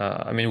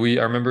 I mean,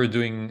 I remember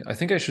doing, I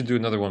think I should do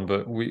another one,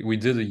 but we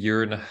did a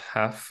year and a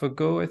half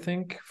ago, I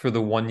think, for the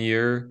 1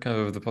 year kind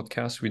of the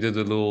podcast, we did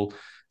a little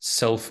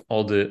self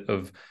audit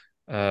of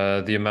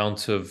the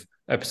amount of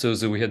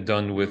episodes that we had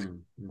done with,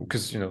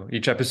 because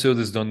each episode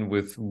is done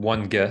with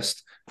one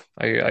guest.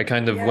 I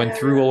kind of went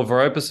through all of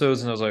our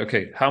episodes and I was like,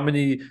 okay, how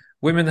many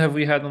women have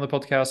we had on the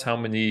podcast? How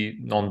many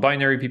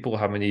non-binary people?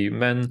 How many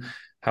men?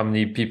 How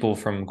many people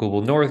from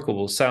global north,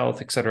 global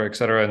south, et cetera, et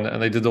cetera?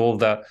 And I did all of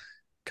that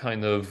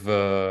kind of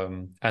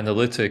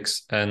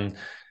analytics, and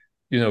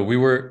we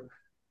were,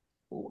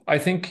 I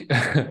think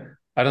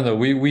I don't know,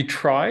 we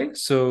try,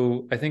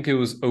 so I think it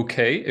was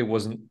okay, it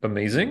wasn't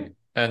amazing,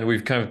 and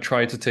we've kind of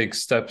tried to take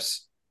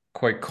steps,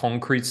 quite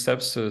concrete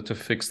steps to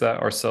fix that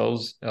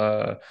ourselves,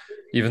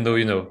 even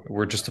though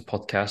we're just a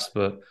podcast,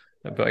 but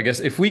I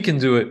guess if we can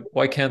do it,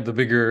 why can't the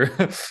bigger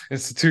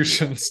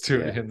institutions do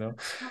it?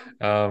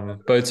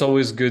 But it's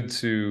always good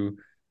to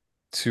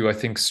I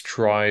think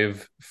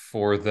strive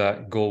for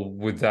that goal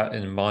with that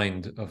in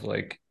mind, of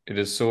like, it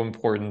is so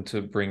important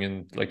to bring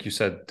in, like you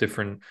said,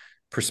 different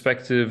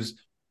perspectives,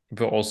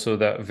 but also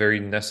that very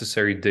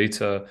necessary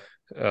data,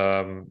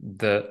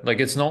 that like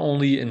it's not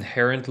only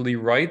inherently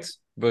right,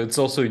 but it's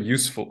also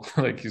useful.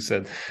 Like you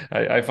said,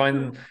 I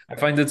find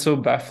it so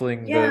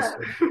baffling that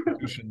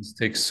institutions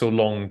take so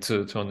long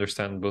to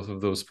understand both of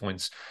those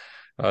points.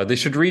 They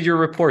should read your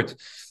report,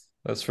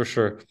 that's for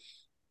sure.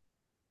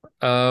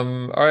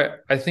 All right,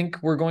 I think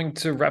we're going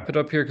to wrap it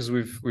up here because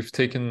we've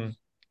taken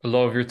a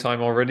lot of your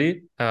time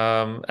already.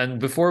 And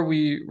before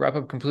we wrap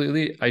up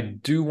completely, I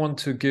do want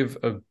to give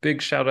a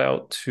big shout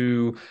out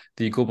to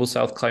the Global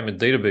South Climate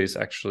Database,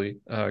 actually,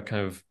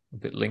 kind of a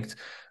bit linked,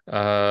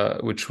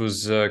 which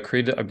was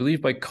created, I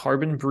believe, by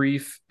Carbon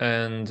Brief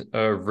and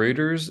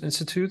Reuters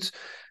Institute.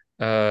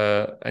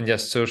 And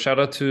yes, so shout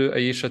out to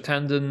Ayesha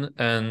Tandon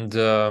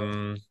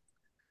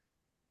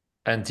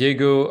and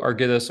Diego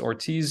Arguedas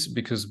Ortiz,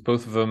 because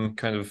both of them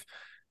kind of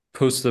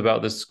posted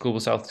about this Global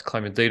South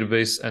Climate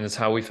Database, and it's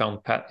how we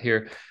found Pat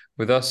here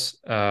with us.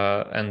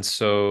 And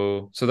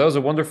so that was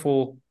a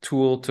wonderful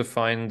tool to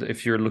find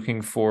if you're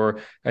looking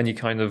for any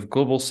kind of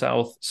Global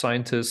South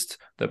scientist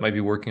that might be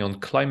working on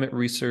climate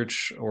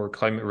research or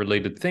climate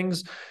related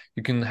things.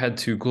 You can head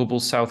to Global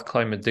South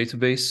Climate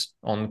Database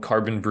on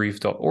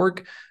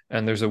carbonbrief.org,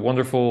 and there's a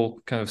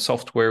wonderful kind of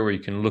software where you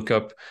can look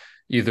up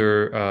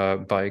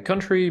either by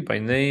country, by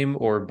name,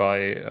 or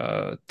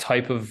by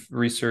type of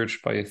research,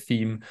 by a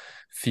theme,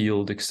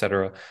 field,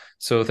 etc.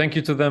 So thank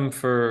you to them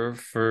for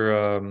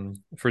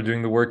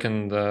doing the work,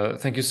 and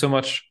thank you so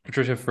much,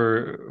 Patricia,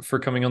 for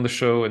coming on the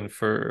show and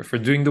for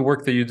doing the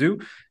work that you do.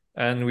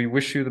 And we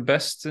wish you the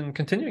best in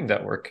continuing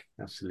that work.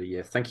 Absolutely,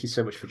 yeah. Thank you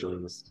so much for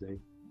joining us today.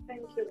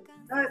 Thank you.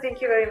 Oh,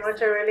 thank you very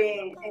much. I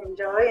really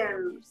enjoy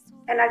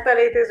and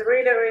actually it is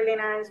really, really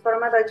nice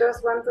format. I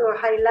just want to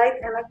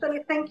highlight and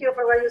actually thank you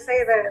for what you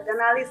say, the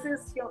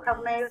analysis you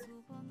have made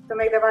to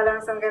make the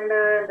balance on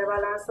gender, the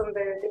balance on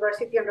the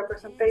diversity and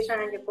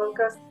representation in your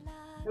podcast.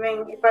 I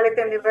mean,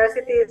 equality and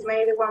diversity is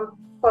made one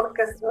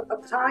podcast at a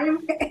time,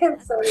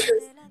 and so it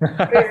is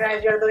really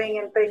nice you're doing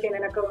and taking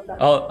in account.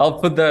 I'll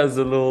put that as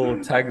a little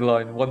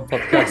tagline, one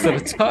podcast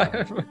at a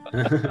time.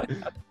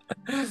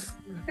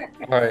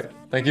 All right.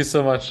 Thank you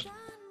so much.